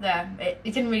bother. It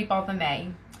didn't really bother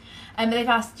me. But they've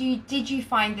asked, did you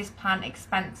find this plan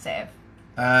expensive?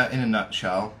 In a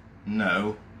nutshell,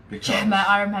 no. Because Gemma,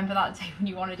 I remember that day when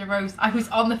you wanted a roast. I was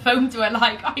on the phone to her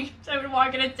like, I don't know what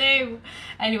I'm gonna do.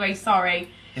 Anyway, sorry.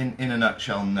 In a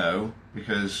nutshell, no.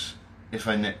 Because if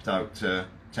I nipped out to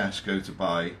Tesco to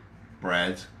buy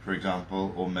bread, for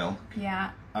example, or milk,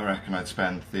 yeah, I reckon I'd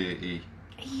spend 30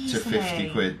 easily to 50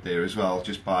 quid there as well,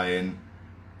 just buying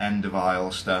end of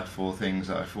aisle stuff or things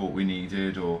that I thought we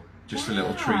needed, or just a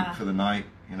little treat for the night,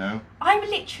 you know. I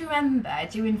literally remember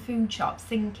doing food shops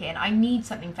thinking I need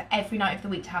something for every night of the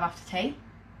week to have after tea.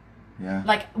 Yeah.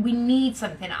 Like, we need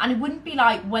something. And it wouldn't be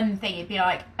like one thing. It'd be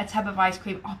like a tub of ice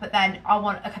cream. Oh, but then I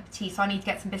want a cup of tea, so I need to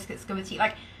get some biscuits to go with tea.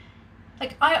 Like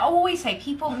I always say,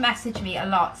 people message me a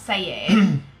lot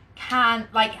saying,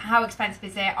 how expensive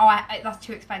is it? Oh, that's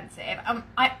too expensive.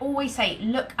 I always say,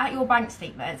 look at your bank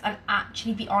statements and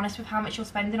actually be honest with how much you're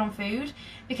spending on food.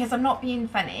 Because I'm not being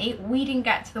funny, we didn't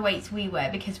get to the weights we were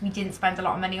because we didn't spend a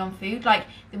lot of money on food. Like,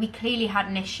 we clearly had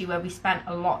an issue where we spent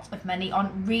a lot of money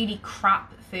on really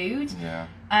crap food. Yeah.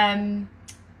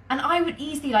 And I would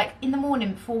easily, like, in the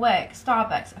morning before work,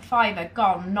 Starbucks, a fiver,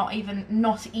 gone, not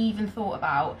even thought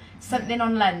about. Something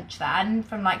on lunch then,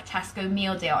 from, like, Tesco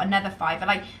meal deal, another fiver.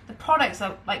 Like, the products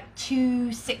are, like,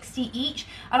 $2.60 each.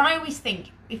 And I always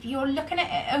think, if you're looking at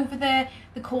it over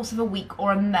the course of a week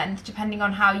or a month, depending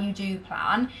on how you do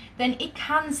plan, then it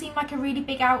can seem like a really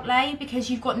big outlay because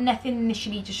you've got nothing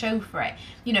initially to show for it.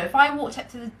 You know, if I walked up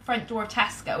to the front door of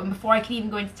Tesco and before I could even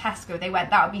go into Tesco, they went,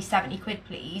 that would be 70 quid,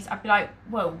 please. I'd be like,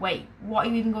 whoa, wait, what are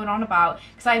you even going on about?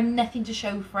 Because I have nothing to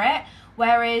show for it.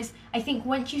 Whereas I think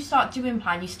once you start doing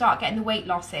plan, you start getting the weight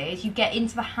losses, you get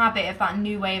into the habit of that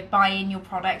new way of buying your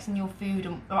products and your food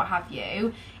and what have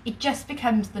you, it just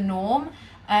becomes the norm.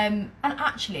 And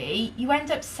actually, you end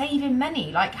up saving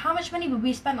money. Like, how much money would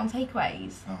we spend on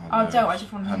takeaways? I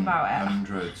just want to think about it.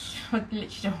 Hundreds. I literally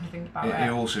don't want to think about it. It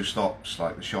also stops,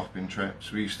 like, the shopping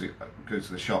trips. We used to go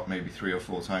to the shop maybe 3 or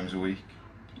 4 times a week.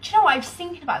 Do you know what? I was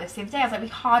thinking about this the other day. I was like, we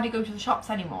hardly go to the shops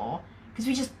anymore because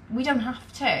we don't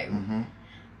have to. Mm-hmm.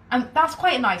 And that's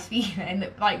quite a nice feeling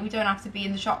that, like, we don't have to be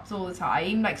in the shops all the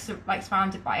time, like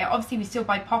surrounded by it. Obviously, we still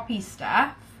buy Poppy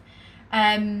stuff.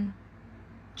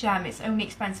 Gem, it's only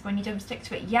expensive when you don't stick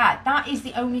to it. Yeah, that is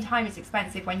the only time it's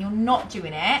expensive, when you're not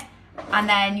doing it and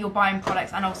then you're buying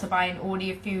products and also buying all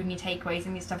your food and your takeaways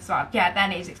and your stuff as well. Yeah,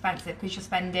 then it is expensive because you're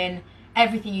spending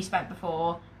everything you spent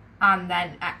before and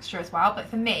then extra as well. But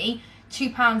for me,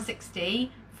 £2.60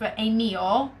 for a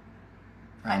meal.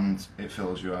 And it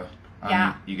fills you up.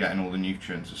 And you're getting all the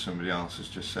nutrients, as somebody else has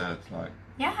just said. Like,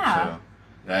 yeah. So,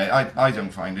 yeah, I don't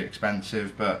find it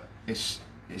expensive, but it's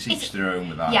each their own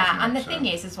with that. Yeah, and the thing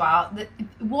is as well, that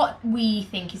what we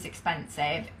think is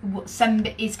expensive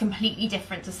is completely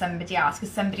different to somebody else,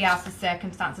 because somebody else's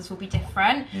circumstances will be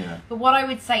different. Yeah. But what I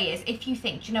would say is, if you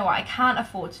think, do you know what, I can't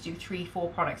afford to do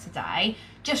 3-4 products a day,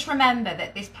 just remember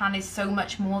that this plan is so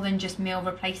much more than just meal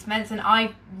replacements. And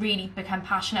I've really become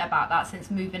passionate about that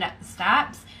since moving up the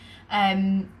steps.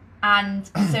 And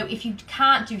so if you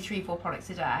can't do 3-4 products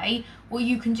a day, well,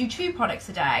 you can do 2 products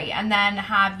a day and then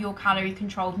have your calorie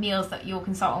controlled meals that your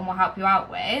consultant will help you out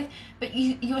with. But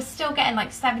you're still getting like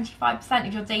 75%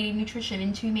 of your daily nutrition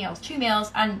in 2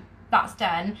 meals, and that's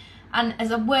done. And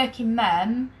as a working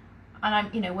mum, and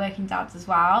I'm, you know, working dads as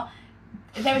well,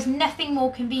 there is nothing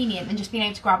more convenient than just being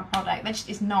able to grab a product. There just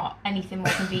is not anything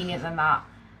more convenient than that,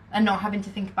 and not having to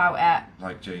think about it.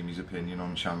 Like Jamie's opinion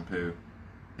on shampoo.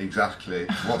 Exactly.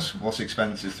 What's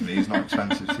expensive to me is not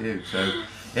expensive to you. So,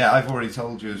 yeah, I've already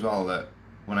told you as well that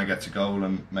when I get to goal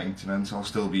and maintenance, I'll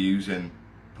still be using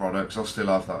products. I'll still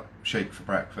have that shake for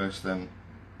breakfast, and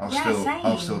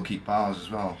I'll still keep bars as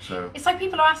well. So it's like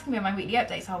people are asking me on my weekly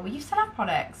updates, oh, will you still have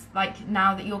products? Like,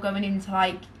 now that you're going into,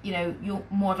 like, you know, you're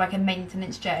more of like a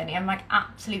maintenance journey. I'm like,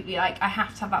 absolutely, like, I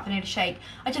have to have that vanilla shake.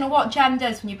 I don't know what Jem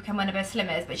does when you become one of her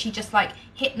slimmers, but she just like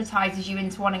hypnotizes you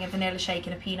into wanting a vanilla shake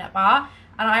and a peanut bar.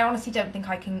 And I honestly don't think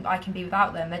I can be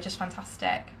without them. They're just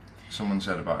fantastic. Someone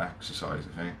said about exercise,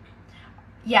 I think.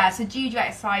 Yeah, so do you do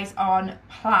exercise on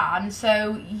plan?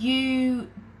 So you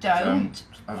don't,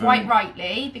 quite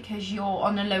rightly, because you're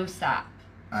on a low step.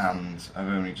 And I've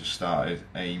only just started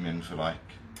aiming for like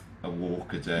a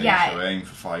walk a day. Yeah. So I aim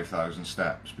for 5,000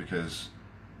 steps because,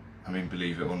 I mean,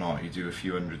 believe it or not, you do a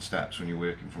few hundred steps when you're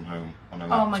working from home on a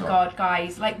laptop. Oh my God,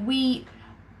 guys. Like,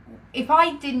 if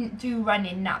I didn't do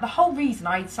running now, the whole reason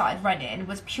I started running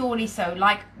was purely so,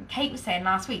 like Kate was saying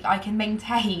last week, I can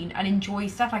maintain and enjoy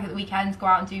stuff, like at the weekends, go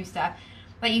out and do stuff.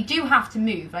 Like, you do have to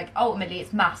move. Like, ultimately,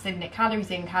 it's maths, isn't it?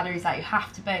 Calories in, calories out. You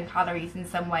have to burn calories in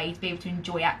some way to be able to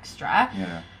enjoy extra.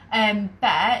 Yeah.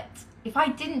 But if I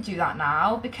didn't do that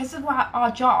now, because of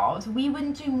our jobs, we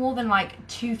wouldn't do more than like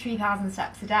 2,000-3,000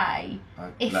 steps a day,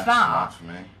 if less that. Than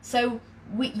that for me. So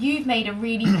you've made a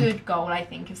really good goal, I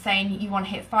think, of saying you want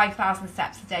to hit 5,000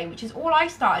 steps a day, which is all I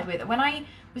started with. When I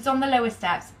was on the lower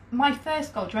steps, my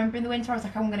first goal, do you remember in the winter, I was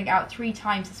like, I'm going to get out 3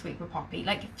 times this week with Poppy.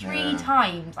 Like, 3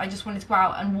 times I just wanted to go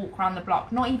out and walk around the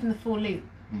block, not even the full loop,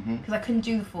 because I couldn't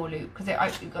do the full loop because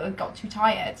I got too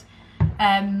tired.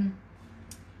 And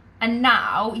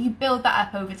now you build that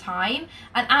up over time.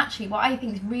 And actually, what I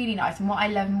think is really nice and what I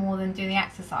love more than doing the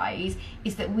exercise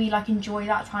is that we like enjoy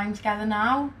that time together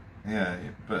now. Yeah,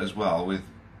 but as well with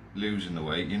losing the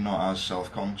weight, you're not as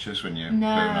self-conscious when you're No.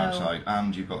 going outside,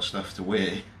 and you've got stuff to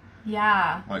wear.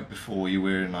 Yeah. Like before, you're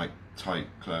wearing like tight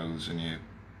clothes and you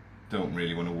don't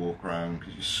really want to walk around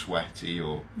because you're sweaty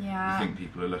or you think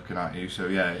people are looking at you. So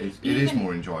yeah, it is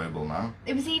more enjoyable now.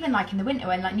 It was even like in the winter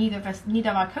when like neither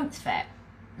of our coats fit.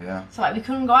 Yeah. So like we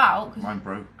couldn't go out. Mine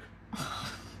broke.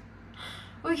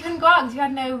 We couldn't go out because we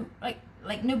had no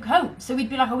no coat. So we'd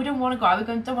be like, oh, we don't want to go out. We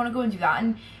don't want to go and do that.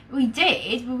 And we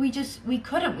did, but we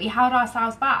couldn't. We held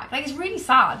ourselves back. Like, it's really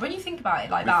sad when you think about it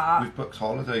like that. We've booked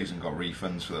holidays and got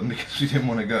refunds for them because we didn't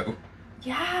want to go.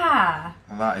 Yeah.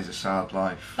 And that is a sad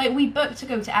life. Like, we booked to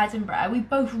go to Edinburgh. We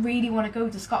both really want to go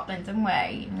to Scotland, didn't we?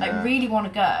 Yeah. Like, really want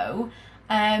to go.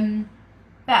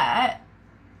 But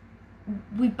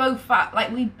we both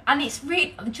and it's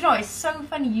really, do you know, it's so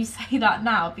funny you say that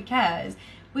now because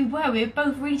we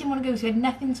both really didn't want to go, so we had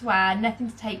nothing to wear,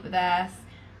 nothing to take with us.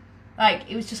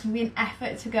 Like, it was just going to be an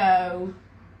effort to go.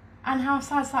 And how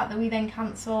sad is that we then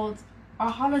cancelled our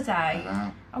holiday?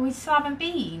 And we still haven't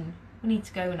been. We need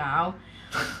to go now.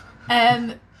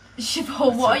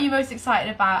 Siobhan, what are you most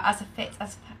excited about as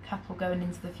a couple going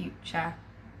into the future?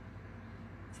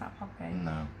 Is that popping?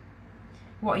 No.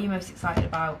 What are you most excited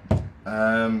about?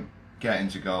 Getting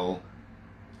to goal,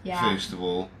 first of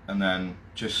all, and then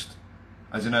just,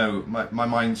 I don't know, my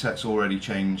mindset's already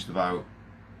changed about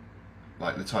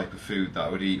like the type of food that I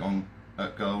would eat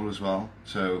at goal as well.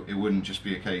 So it wouldn't just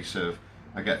be a case of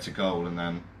I get to goal and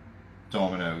then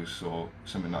Domino's or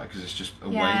something like that, because it's just a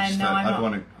waste. No, I'd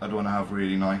want to have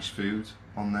really nice food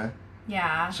on there.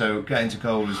 Yeah. So getting to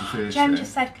goal is the first Jem thing.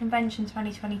 just said Convention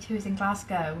 2022 is in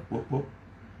Glasgow. Whoop, whoop.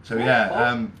 So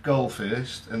yeah, goal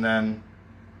first, and then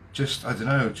just, I don't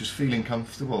know, just feeling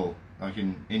comfortable, like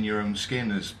in your own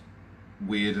skin, as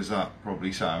weird as that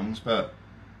probably sounds, but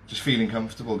just feeling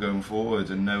comfortable going forward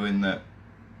and knowing that,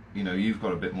 you know, you've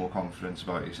got a bit more confidence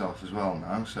about yourself as well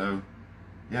now. So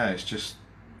yeah, it's just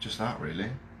that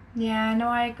really. Yeah, no,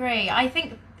 I agree. I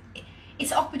think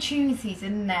it's opportunities,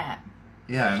 isn't it?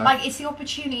 Yeah. Like, it's the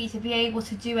opportunity to be able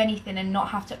to do anything and not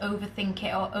have to overthink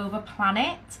it or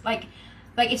overplan it.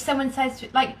 Like if someone says,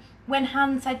 like when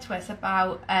Han said to us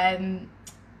about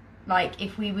like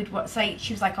if we would say,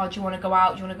 she was like, oh, do you want to go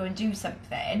out, do you want to go and do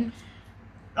something,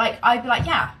 like I'd be like,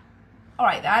 yeah, all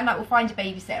right then, like we'll find a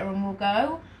babysitter and we'll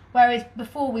go. Whereas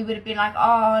before we would have been like,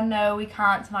 oh no, we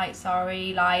can't tonight,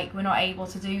 sorry, like we're not able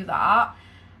to do that.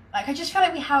 Like, I just feel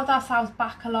like we held ourselves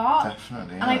back a lot.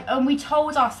 Definitely. Yeah. And we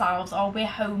told ourselves, oh, we're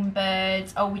home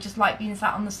birds, oh, we just like being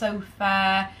sat on the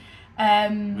sofa.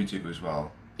 We do as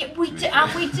well. Yeah, we do,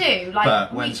 and we do. Like,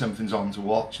 but when something's on to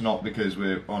watch, not because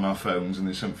we're on our phones and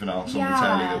there's something else on the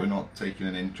telly that we're not taking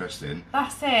an interest in.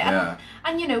 That's it. Yeah.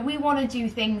 And you know, we want to do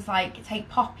things like take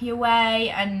Poppy away,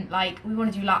 and like we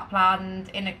want to do Lapland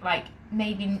in like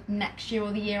maybe next year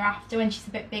or the year after when she's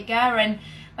a bit bigger, and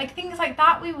like things like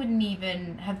that we wouldn't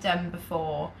even have done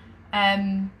before,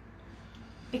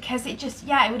 because it just,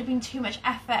 it would have been too much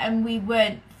effort and we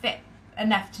weren't fit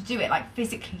enough to do it, like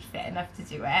physically fit enough to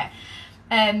do it.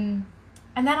 And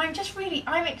then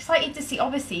I'm excited to see,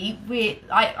 obviously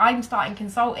I'm starting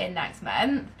consulting next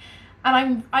month,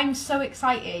 and I'm so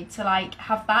excited to like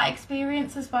have that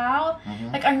experience as well.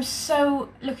 Like, I'm so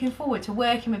looking forward to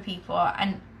working with people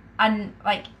and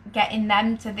like getting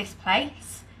them to this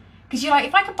place, because you're like,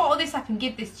 if I could bottle this up and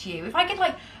give this to you, if I could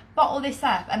like bottle this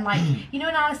up and like, you know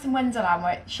in Alice in Wonderland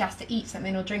where she has to eat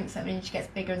something or drink something and she gets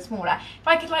bigger and smaller, if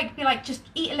I could like be like, just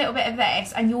eat a little bit of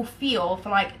this and you'll feel for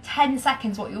like 10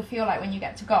 seconds what you'll feel like when you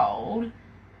get to gold,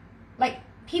 like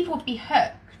people would be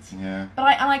hooked. Yeah. But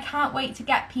I can't wait to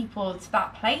get people to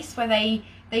that place where they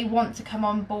want to come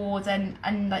on board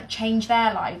and like change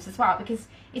their lives as well, because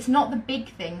it's not the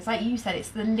big things, like you said, it's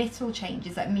the little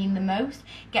changes that mean the most.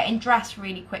 Getting dressed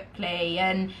really quickly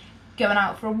and going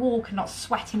out for a walk and not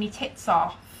sweating your tits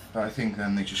off. But I think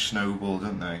then they just snowball,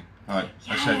 don't they? Like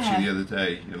I said to you the other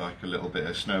day, you're like a little bit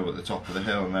of snow at the top of the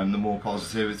hill, and then the more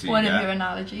positivity One you get, of your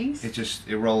analogies.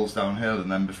 it rolls downhill,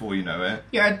 and then before you know it,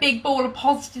 you're a big ball of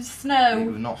positive snow.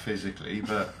 Not physically,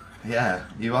 but yeah,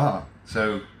 you are.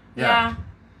 So yeah,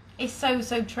 it's so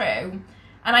true. And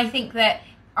I think that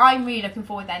I'm really looking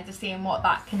forward then to seeing what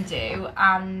that can do,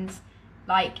 and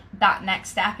like that next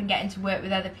step and getting to work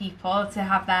with other people to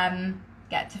have them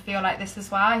get to feel like this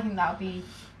as well. I think that'll be,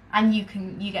 and you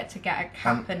get to get a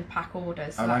cap and pack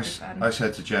orders. So and I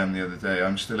said to Jem the other day,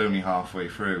 I'm still only halfway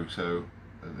through, so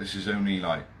this is only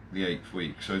like the 8th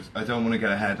week, so I don't want to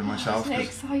get ahead of myself. So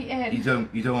excited. You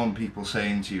don't want people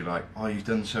saying to you like, oh, you've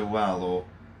done so well, or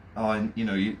oh, you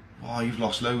know, you've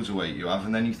lost loads of weight, you have,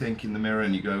 and then you think in the mirror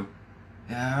and you go,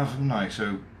 yeah, I have, haven't I?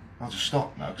 So I'll just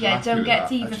stop now. Yeah, don't get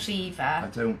diva fever.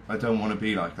 I don't want to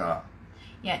be like that.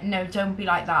 Yeah, no, don't be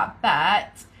like that.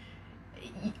 But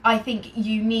I think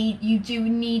you do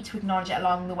need to acknowledge it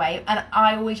along the way. And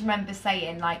I always remember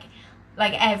saying, like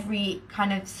every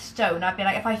kind of stone, I'd be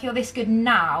like, if I feel this good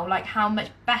now, like how much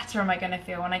better am I going to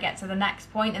feel when I get to the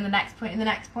next point and the next point and the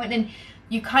next point? And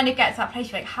you kind of get to that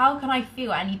place where, like, how can I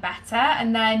feel any better?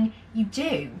 And then you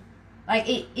do. Like,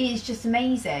 it is just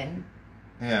amazing.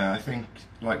 Yeah, I think,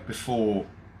 like, before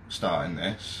starting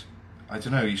this, I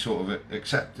don't know, you sort of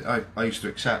accept, I used to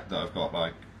accept that I've got,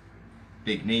 like,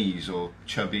 big knees or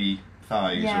chubby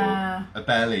thighs or a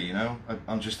belly, you know.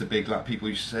 I'm just a big lad. People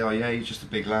used to say, oh yeah, you're just a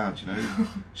big lad, you know.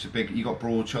 Just a big, you got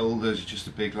broad shoulders, you're just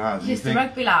a big lad. Just a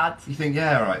rugby lad. You think,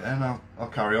 yeah, right, then I'll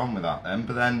carry on with that then.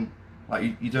 But then,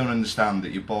 like, you don't understand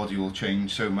that your body will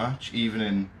change so much, even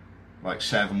in, like,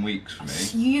 7 weeks for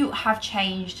me. You have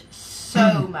changed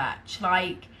so much,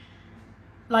 like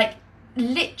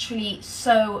literally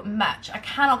so much. I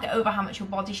cannot get over how much your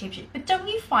body shapes you. But don't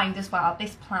you find as well,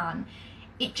 this plan,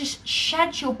 it just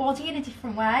sheds your body in a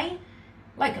different way?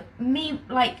 Like me,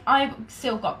 like, I've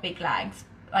still got big legs,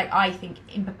 like, I think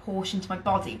in proportion to my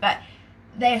body, but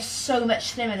they're so much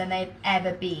slimmer than they've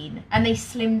ever been, and they've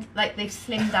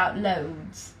slimmed out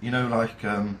loads. You know, like,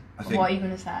 I think, what are you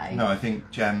going to say? No, I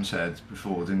think Jem said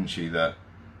before, didn't she, that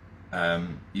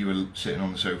you were sitting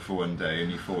on the sofa one day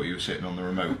and you thought you were sitting on the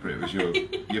remote, but it was your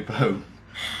bone.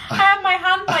 I had my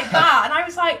hand like that, and I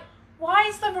was like, why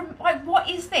is what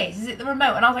is this? Is it the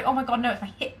remote? And I was like, oh my god, no, it's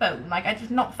my hip bone. Like, I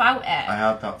just not felt it. I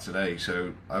had that today,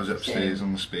 so I was upstairs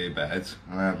on the spare bed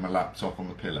and I had my laptop on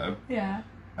the pillow. Yeah.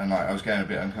 And, like, I was getting a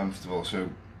bit uncomfortable, so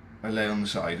I lay on the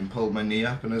side and pulled my knee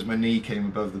up, and as my knee came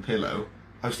above the pillow,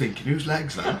 I was thinking, whose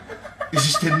leg's that? It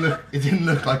just didn't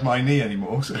look like my knee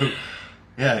anymore. So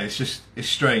yeah, it's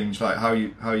strange, like, how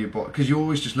your body, because you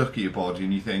always just look at your body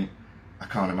and you think, I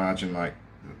can't imagine, like,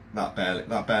 that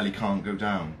belly can't go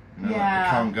down. You know, yeah. Like, it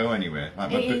can't go anywhere.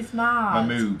 Like, it is mad. My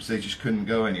moves, they just couldn't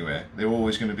go anywhere. They were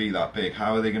always going to be that big.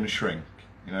 How are they going to shrink?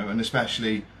 You know, and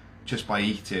especially just by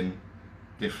eating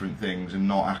different things and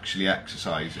not actually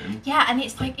exercising. Yeah, and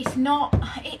it's like, it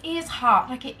is hard.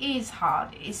 Like, it is hard.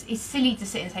 It's silly to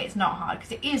sit and say it's not hard,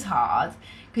 because it is hard,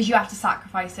 because you have to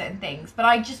sacrifice certain things. But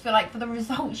I just feel like for the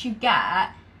results you get,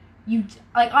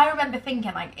 I remember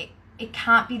thinking, like, it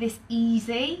can't be this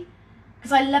easy,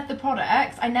 because I love the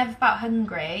products. I never felt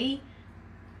hungry.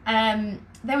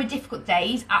 There were difficult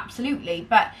days, absolutely,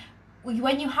 but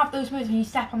when you have those moments when you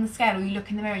step on the scale or you look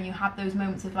in the mirror and you have those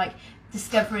moments of, like,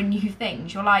 discovering new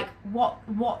things, you're like, what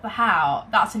the hell?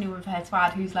 That's a new one for her to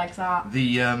add. Whose legs are?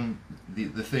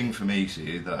 The thing for me,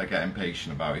 see, that I get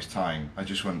impatient about is time. I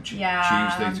just want Tuesday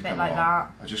to come along.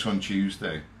 That. I just want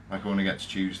Tuesday. Like, I want to get to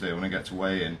Tuesday. I want to get to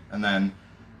weigh in, and then,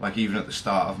 like, even at the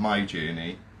start of my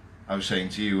journey, I was saying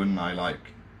to you, wouldn't I, like,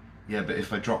 yeah, but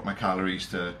if I drop my calories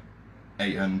to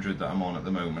 800 that I'm on at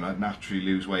the moment, I'd naturally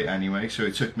lose weight anyway. So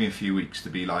it took me a few weeks to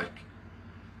be like,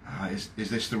 is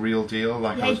this the real deal?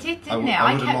 Like, yeah, it did, didn't it?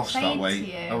 I would have lost that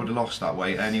weight. I would have lost that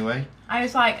weight anyway. I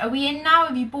was like, are we in now?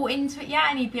 Have you bought into it yet?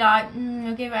 And he'd be like,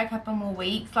 I'll give it a couple more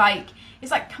weeks. Like,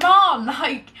 it's like, come on,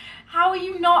 like, how are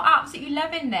you not absolutely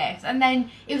loving this? And then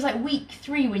it was like week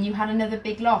 3 when you had another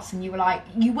big loss, and you were like,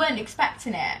 you weren't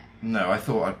expecting it. No, I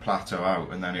thought I'd plateau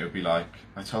out, and then it would be like,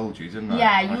 I told you, didn't I?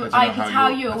 Yeah, like, I could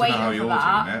tell you were waiting for that. I don't know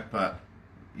how you're doing it, but,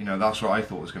 you know, that's what I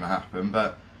thought was going to happen.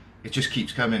 But it just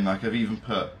keeps coming. Like, I've even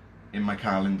put in my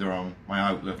calendar on my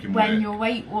Outlook in when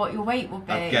work, what your weight will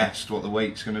be. I've guessed what the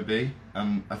weight's going to be,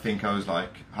 and I think I was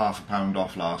like half a pound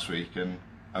off last week, and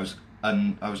I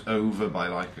was over by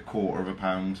like a quarter of a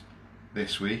pound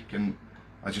this week, and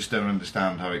I just don't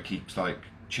understand how it keeps, like,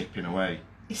 chipping away.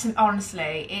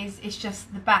 Honestly, it's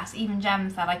just the best. Even Jem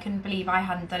said, I couldn't believe I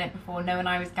hadn't done it before, knowing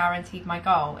I was guaranteed my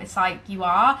goal. It's like, you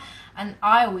are, and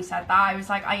I always said that. I was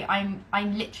like, I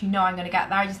literally know I'm going to get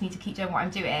there. I just need to keep doing what I'm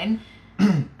doing,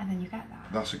 and then you get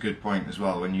that. That's a good point as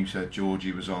well. When you said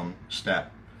Georgie was on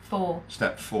step 4,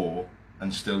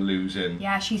 and still losing.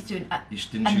 Yeah, she's doing.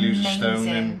 Didn't she lose a stone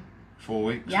in 4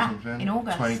 weeks? Yeah, or something? in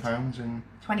August. £20 in.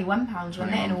 £21,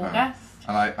 wasn't it, in August?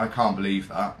 And I can't believe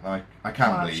that. Like, I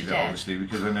can't believe it, obviously,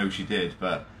 because I know she did,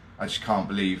 but I just can't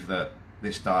believe that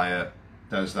this diet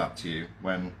does that to you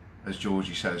when, as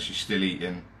Georgie says, she's still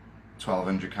eating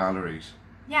 1,200 calories.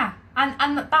 Yeah,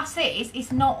 and that's it.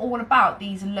 It's not all about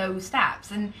these low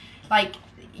steps. And, like,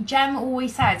 Jem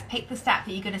always says, pick the step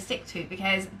that you're going to stick to,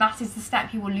 because that is the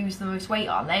step you will lose the most weight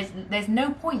on. There's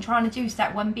no point trying to do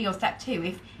step 1B or step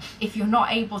 2 if you're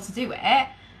not able to do it.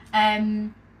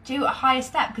 Do a higher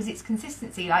step, because it's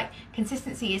consistency. Like,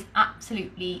 consistency is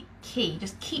absolutely key.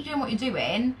 Just keep doing what you're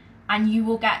doing, and you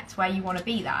will get to where you want to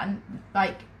be then,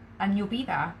 like, and you'll be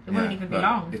there. It won't even be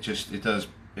long.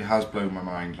 It has blown my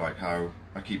mind, like how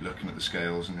I keep looking at the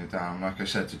scales and they're down. Like I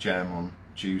said to Jem on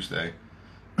Tuesday,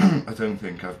 I don't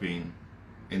think I've been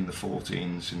in the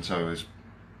 14s since I was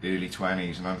early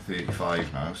 20s, and I'm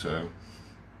 35 now, so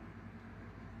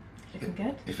looking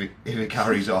good. If it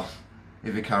carries on,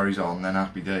 then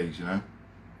happy days, you know.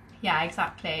 Yeah,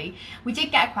 exactly. We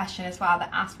did get a question as well that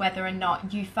asked whether or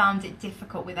not you found it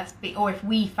difficult with us, or if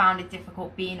we found it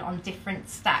difficult being on different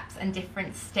steps and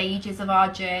different stages of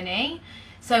our journey.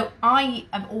 So I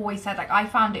have always said, like, I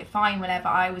found it fine whenever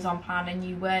I was on plan and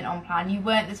you weren't on plan. You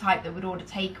weren't the type that would order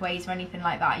takeaways or anything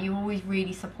like that. You were always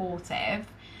really supportive.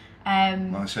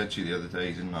 Well, I said to you the other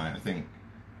day, didn't I? I think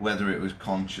whether it was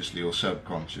consciously or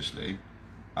subconsciously,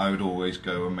 I would always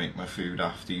go and make my food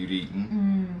after you'd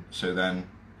eaten. So then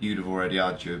you'd have already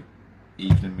had your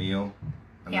evening meal,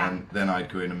 and then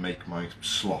I'd go in and make my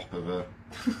slop of a...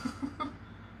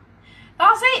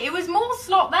 That's it. It was more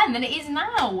slop then than it is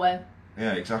now.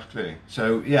 Yeah, exactly.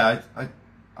 So yeah,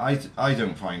 I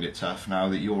don't find it tough now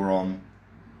that you're on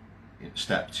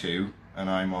step 2 and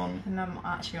I'm on... And I'm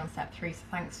actually on step 3, so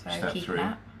thanks for keeping three.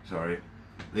 that. Sorry.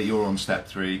 That you're on step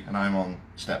 3 and I'm on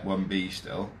step 1B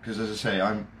still. Because as I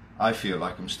say, I feel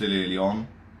like I'm still early on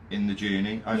in the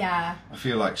journey. I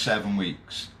feel like 7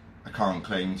 weeks, I can't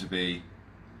claim to be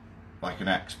like an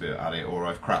expert at it or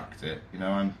I've cracked it. You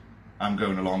know, I'm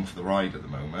going along for the ride at the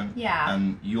moment. Yeah.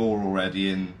 And you're already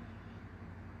in...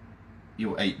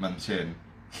 You're 8 months in,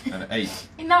 and 8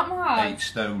 in that mad? 8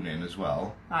 stone in as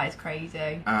well. That is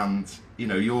crazy. And you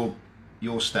know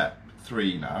you're step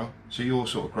 3 now, so you're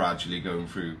sort of gradually going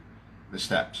through the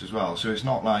steps as well. So it's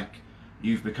not like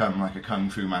you've become like a kung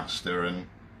fu master and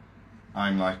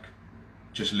I'm like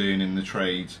just learning the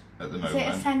trade at the moment.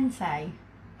 Is it a sensei?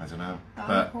 I don't know.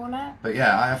 Call it? But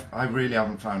yeah, I really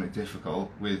haven't found it difficult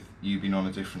with you being on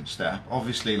a different step.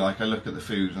 Obviously, like I look at the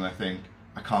food and I think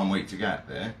I can't wait to get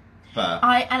there. But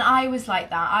I was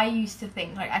like that. I used to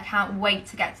think like I can't wait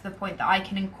to get to the point that I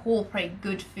can incorporate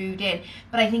good food in.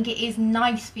 But I think it is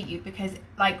nice for you because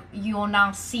like you're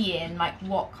now seeing like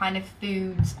what kind of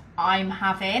foods I'm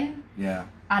having. Yeah.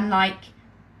 And like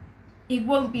it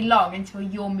won't be long until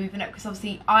you're moving up because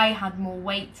obviously I had more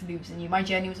weight to lose than you. My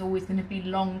journey was always going to be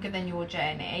longer than your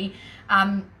journey.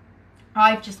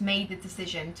 I've just made the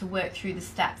decision to work through the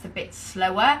steps a bit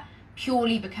slower.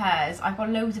 Purely because I've got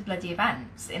loads of bloody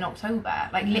events in October.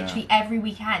 Like literally every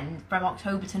weekend from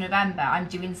October to November I'm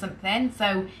doing something.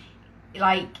 So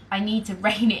like I need to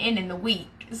rein it in the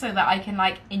week so that I can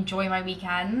like enjoy my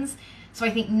weekends. So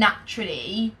I think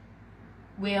naturally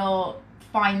we'll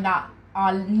find that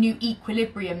our new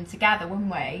equilibrium together,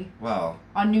 won't we? Well,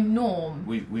 our new norm.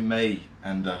 We may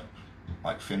end up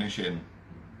like finishing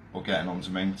or getting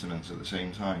onto maintenance at the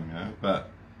same time, you know, but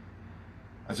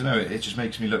I don't know, it just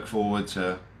makes me look forward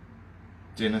to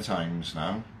dinner times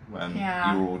now when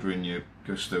you're ordering your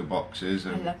Gusto boxes.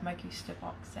 And... I love my Gusto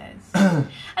boxes.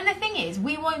 And the thing is,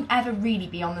 we won't ever really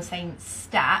be on the same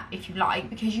step, if you like,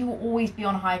 because you will always be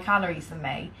on higher calories than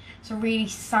me. It's a really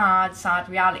sad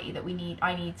reality that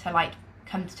I need to like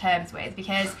come to terms with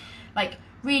because like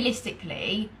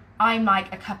realistically, I'm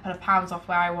like a couple of pounds off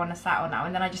where I want to settle now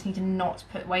and then I just need to not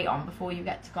put weight on before you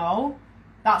get to goal.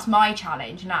 That's my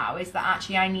challenge now, is that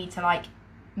actually I need to like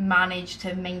manage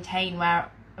to maintain where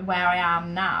I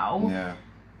am now,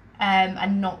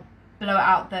 and not blow it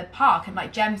out the park. And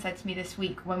like Jem said to me this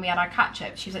week when we had our catch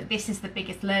up, she was like, this is the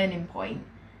biggest learning point.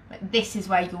 Like this is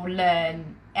where you'll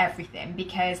learn everything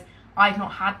because I've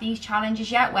not had these challenges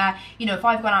yet where, you know, if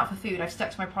I've gone out for food, I've stuck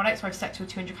to my products or I've stuck to a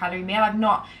 200 calorie meal. I've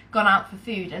not gone out for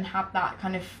food and had that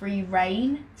kind of free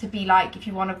reign to be like, if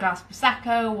you want a glass of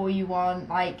Prosecco or you want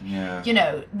like, you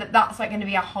know, that's like going to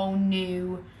be a whole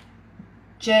new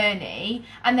journey.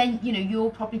 And then, you know, you'll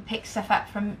probably pick stuff up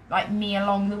from like me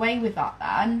along the way with that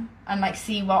then and like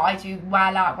see what I do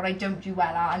well at, what I don't do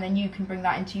well at, and then you can bring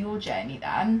that into your journey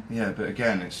then. Yeah, but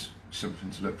again, it's something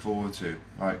to look forward to.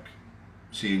 Like,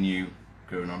 seeing you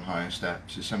going on higher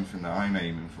steps is something that I'm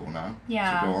aiming for now.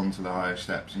 Yeah. To go on to the higher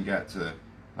steps and get to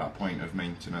that point of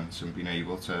maintenance and being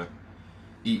able to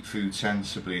eat food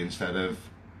sensibly instead of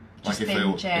just like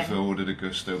if I ordered a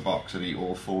Gusto box, I'd eat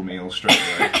all 4 meals straight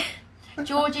away.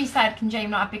 Georgie said, can James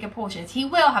not have bigger portions? He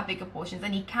will have bigger portions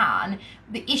and he can.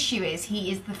 The issue is he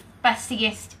is the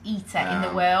fussiest eater in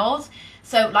the world.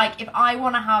 So like if I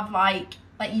want to have like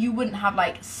you wouldn't have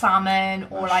like salmon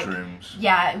or mushrooms.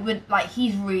 Like it would like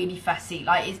he's really fussy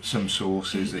like it's some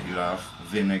sauces that you'd have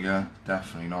vinegar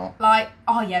definitely not like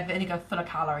vinegar full of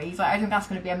calories. Like I think that's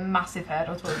going to be a massive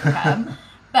hurdle to overcome.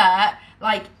 But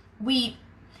like we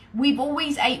we've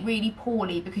always ate really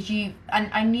poorly because and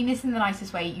I mean this in the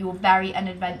nicest way, you're very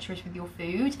unadventurous with your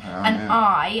food,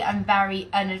 I am very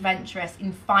unadventurous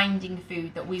in finding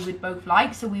food that we would both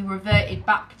like, so we reverted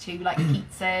back to like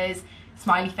pizzas,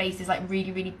 smiley faces, like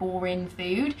really, really boring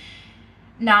food.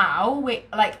 Now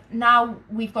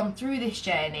we've gone through this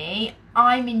journey,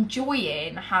 I'm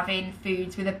enjoying having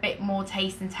foods with a bit more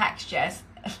taste and texture,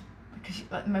 because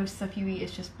like most stuff you eat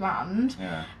is just bland.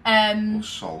 Or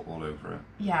salt all over it.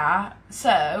 Yeah,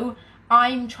 so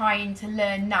I'm trying to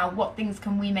learn now what things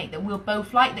can we make that we'll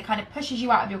both like, that kind of pushes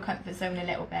you out of your comfort zone a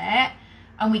little bit,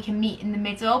 and we can meet in the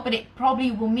middle. But it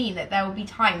probably will mean that there will be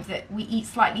times that we eat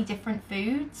slightly different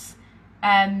foods.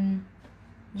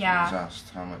 Yeah. Someone's asked,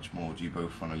 how much more do you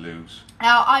both want to lose?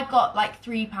 I've got like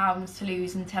 3 pounds to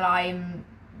lose until I'm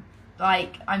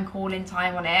calling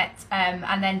time on it.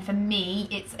 And then for me,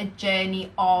 it's a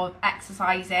journey of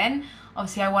exercising.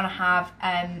 Obviously, I want to have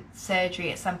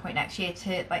surgery at some point next year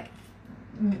to like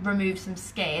remove some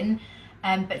skin.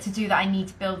 But to do that, I need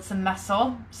to build some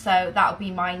muscle. So that'll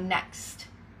be my next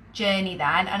journey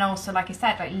then. And also, like I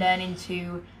said, like learning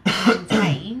to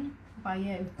maintain. What about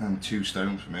you? 2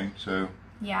 stone for me, so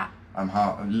yeah.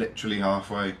 I'm literally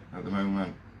halfway at the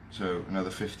moment, so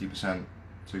another 50%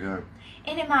 to go.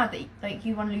 Isn't it mad that like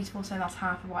you want to lose 4 stone? That's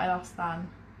half of what I lost then.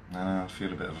 I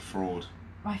feel a bit of a fraud.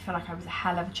 I feel like I was a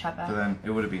hell of a chubber. But then it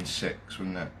would have been 6,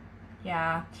 wouldn't it?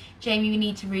 Yeah. Jamie, we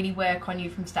need to really work on you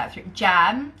from step 3.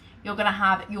 Jem, you're going to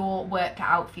have your work cut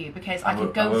out for you, because I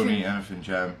could go through... I won't eat anything,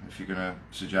 Jem, if you're going to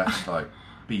suggest like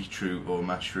beetroot or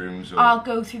mushrooms or... I'll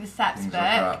go through the steps book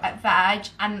like at Veg,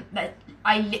 and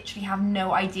I literally have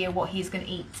no idea what he's going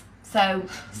to eat. So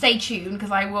stay tuned,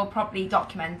 because I will probably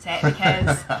document it,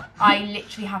 because I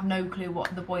literally have no clue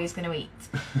what the boy is going to eat.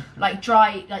 Like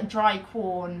dry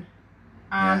corn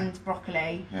and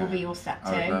broccoli will be your step 2.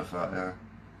 I would love that, yeah.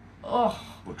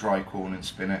 Oh. Or dry corn and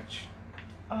spinach.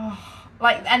 Oh.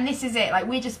 Like, and this is it. Like,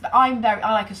 I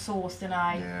like a sauce, don't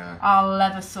I? Yeah. I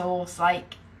love a sauce.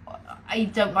 Like, I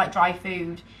don't like dry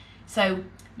food. So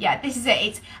yeah, this is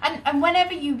it. And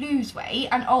whenever you lose weight,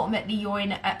 and ultimately you're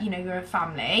in you're a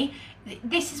family,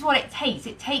 this is what it takes.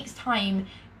 It takes time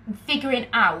figuring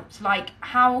out, like,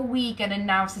 how are we going to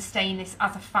now sustain this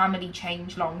as a family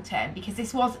change long term, because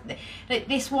this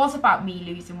was about me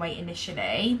losing weight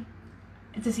initially.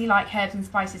 Does he like herbs and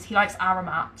spices? He likes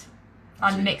aromat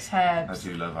and mixed herbs. I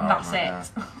do love aromat. That's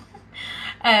it.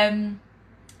 Yeah.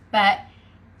 But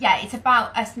yeah, it's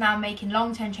about us now making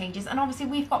long-term changes, and obviously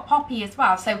we've got Poppy as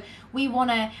well, so we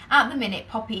want to, at the minute,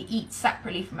 Poppy eats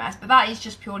separately from us, but that is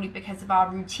just purely because of our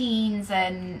routines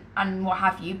and what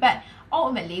have you. But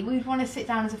ultimately we want to sit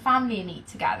down as a family and eat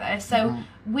together, so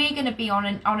we're going to be on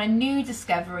a new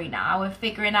discovery now of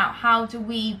figuring out how do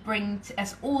we bring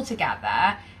us all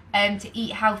together to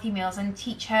eat healthy meals and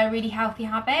teach her really healthy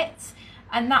habits.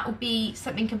 And that will be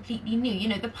something completely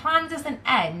new. The plan doesn't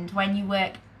end when you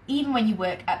work, even when you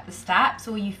work up the steps,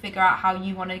 or you figure out how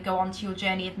you want to go onto your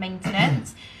journey of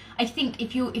maintenance. I think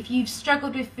if you've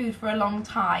struggled with food for a long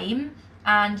time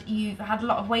and you've had a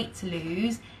lot of weight to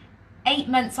lose, 8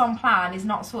 months on plan is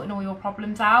not sorting all your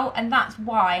problems out. And that's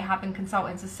why having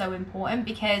consultants is so important,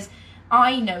 because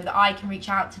I know that I can reach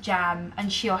out to Jam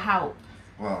and she'll help.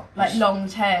 Well, like long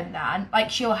term then,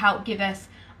 like she'll help give us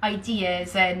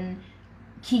ideas and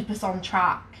keep us on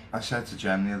track. I said to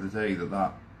Jem the other day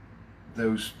that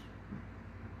those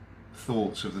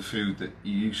thoughts of the food that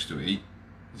you used to eat,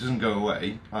 it doesn't go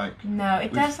away. Like, no,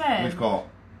 it doesn't. We've got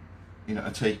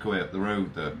a takeaway up the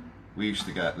road that we used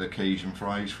to get the Cajun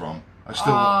fries from. I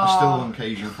still want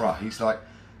Cajun fries. Like,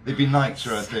 there'd be nights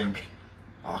where I think,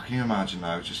 can you imagine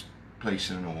now just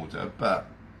placing an order, but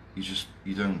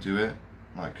you don't do it,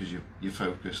 like, because you're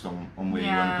focused on where you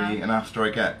want to be. And after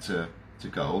I get to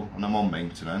goal and I'm on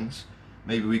maintenance,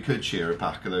 maybe we could share a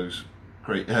pack of those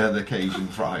great the Cajun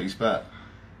fries, but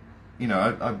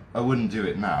I wouldn't do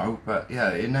it now. But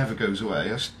yeah, it never goes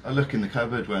away. I look in the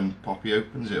cupboard when Poppy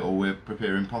opens it, or we're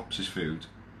preparing Pops' food,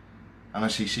 and I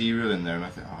see cereal in there, and I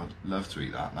think, I'd love to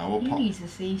eat that now. Or you need to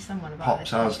see someone about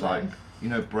Pops has like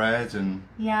bread and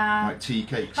like tea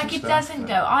cakes. Like, and it stuff, doesn't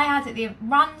go. I had it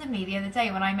randomly the other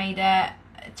day when I made a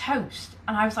toast,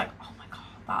 and I was like, oh my god,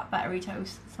 that buttery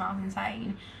toast smells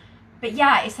insane. But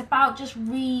yeah, it's about just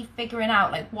refiguring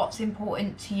out like what's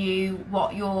important to you,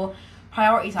 what your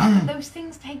priorities are. But those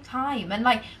things take time. And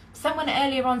like someone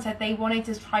earlier on said they wanted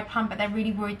to try plan, but they're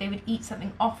really worried they would eat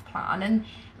something off plan. And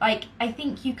like, I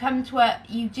think you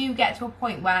do get to a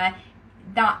point where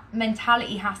that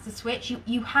mentality has to switch.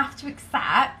 You have to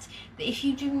accept that if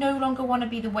you do no longer want to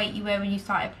be the weight you were when you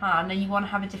started plan, and you want to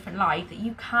have a different life, that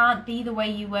you can't be the way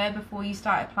you were before you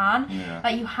started plan.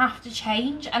 Like, you have to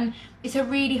change, and it's a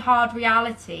really hard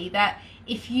reality that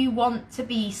if you want to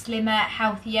be slimmer,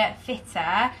 healthier,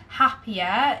 fitter,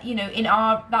 happier, you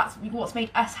know, that's what's made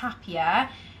us happier,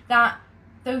 that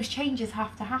those changes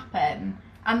have to happen.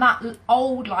 And that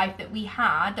old life that we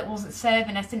had that wasn't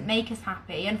serving us, didn't make us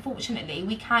happy, unfortunately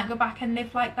we can't go back and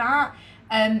live like that.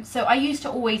 So I used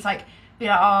to always like be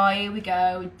like, oh, here we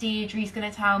go, Deirdre's going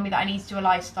to tell me that I need to do a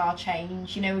lifestyle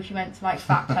change, you know, if you went to like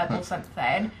Fat Club or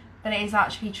something. But it is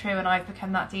actually true, and I've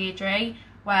become that Deirdre,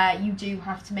 where you do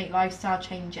have to make lifestyle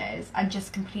changes and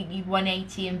just completely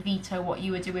 180 and veto what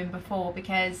you were doing before,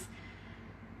 because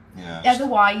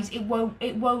otherwise it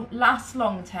won't last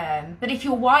long term. But if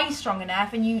your why is strong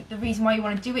enough, and the reason why you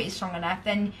want to do it is strong enough,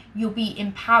 then you'll be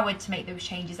empowered to make those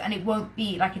changes, and it won't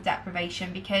be like a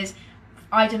deprivation. Because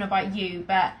I don't know about you,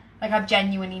 but like, I've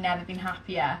genuinely never been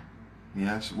happier.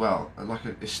 Yes, well, like,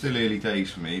 it's still early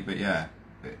days for me, but yeah,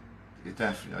 I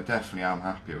definitely am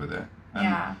happier with it.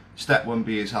 And step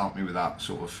 1B has helped me with that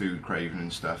sort of food craving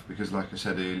and stuff, because like I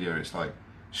said earlier, it's like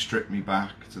stripped me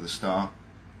back to the start.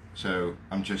 So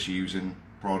I'm just using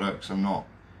products. I'm not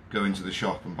going to the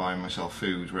shop and buying myself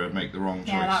food where I'd make the wrong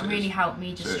choices. Yeah, that really helped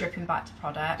me, just stripping back to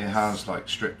products. It has like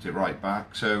stripped it right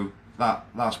back. So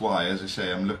that's why, as I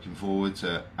say, I'm looking forward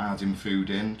to adding food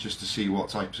in, just to see what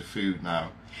types of food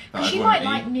now. Because you might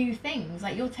like new things,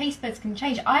 like your taste buds can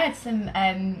change. I had some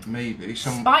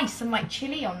spice, some like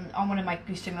chili on one of my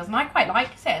gusto meals, and I quite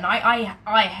liked it. And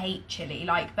I hate chili,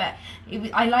 like, but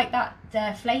I like that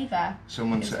flavour.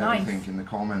 Someone said, nice. I think in the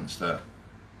comments, that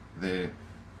they're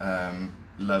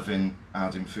loving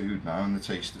adding food now and the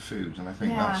taste of food, and I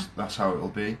think that's how it'll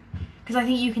be. Because I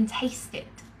think you can taste it.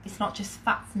 It's not just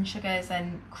fats and sugars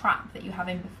and crap that you have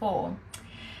in before.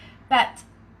 But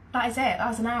that is it. That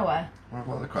was an hour. What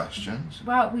about the questions?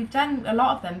 Well, we've done a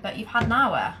lot of them, but you've had an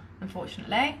hour,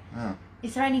 unfortunately. Oh.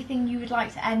 Is there anything you would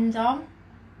like to end on?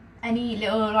 Any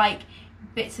little, like,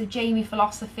 bits of Jamie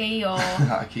philosophy, or...?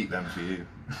 I keep them for you.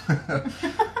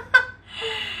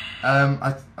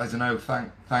 I don't know.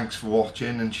 Thanks for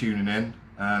watching and tuning in,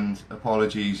 and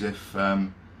apologies if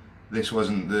this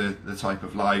wasn't the type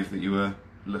of live that you were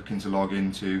looking to log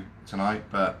into tonight.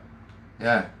 But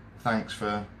yeah, thanks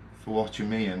for watching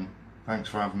me, and thanks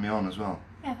for having me on as well.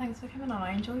 Yeah, thanks for coming on.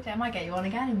 I enjoyed it. I might get you on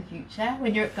again in the future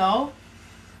when you're at golf.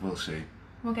 We'll see.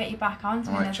 We'll get you back on.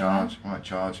 I might charge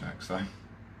next time.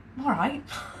 All right.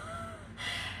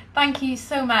 Thank you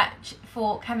so much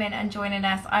for coming and joining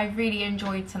us. I really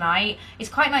enjoyed tonight. It's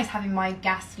quite nice having my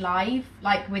guest live,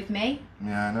 like, with me.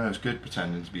 Yeah, I know. It's good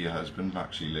pretending to be your husband,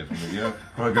 actually living with you.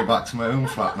 I've got to go back to my own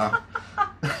flat now.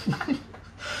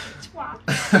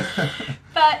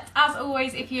 But as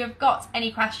always, if you have got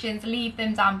any questions, leave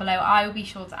them down below. I will be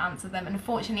sure to answer them. And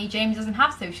unfortunately, James doesn't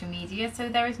have social media, so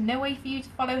there is no way for you to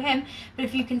follow him. But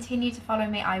if you continue to follow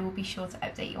me, I will be sure to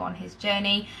update you on his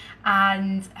journey,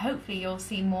 and hopefully you'll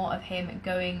see more of him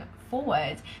going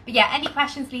forward. But yeah, any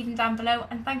questions, leave them down below,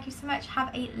 and thank you so much.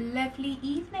 Have a lovely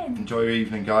evening. Enjoy your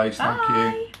evening, guys. Bye.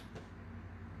 Thank you.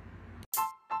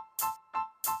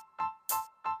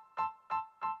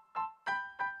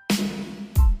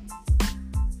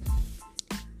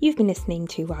 You've been listening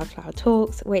to Wildflower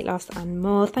Talks, Weight Loss and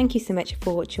more. Thank you so much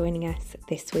for joining us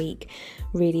this week.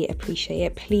 Really appreciate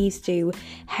it. Please do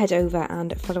head over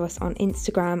and follow us on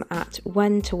Instagram at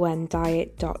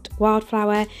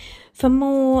one-to-one-diet.wildflower for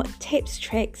more tips,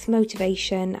 tricks,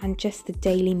 motivation, and just the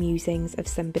daily musings of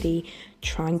somebody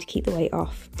trying to keep the weight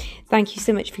off. Thank you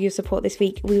so much for your support this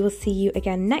week. We will see you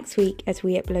again next week as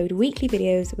we upload weekly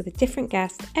videos with a different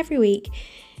guest every week,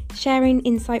 sharing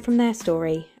insight from their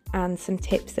story and some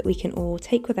tips that we can all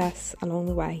take with us along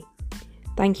the way.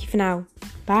 Thank you for now.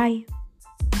 Bye.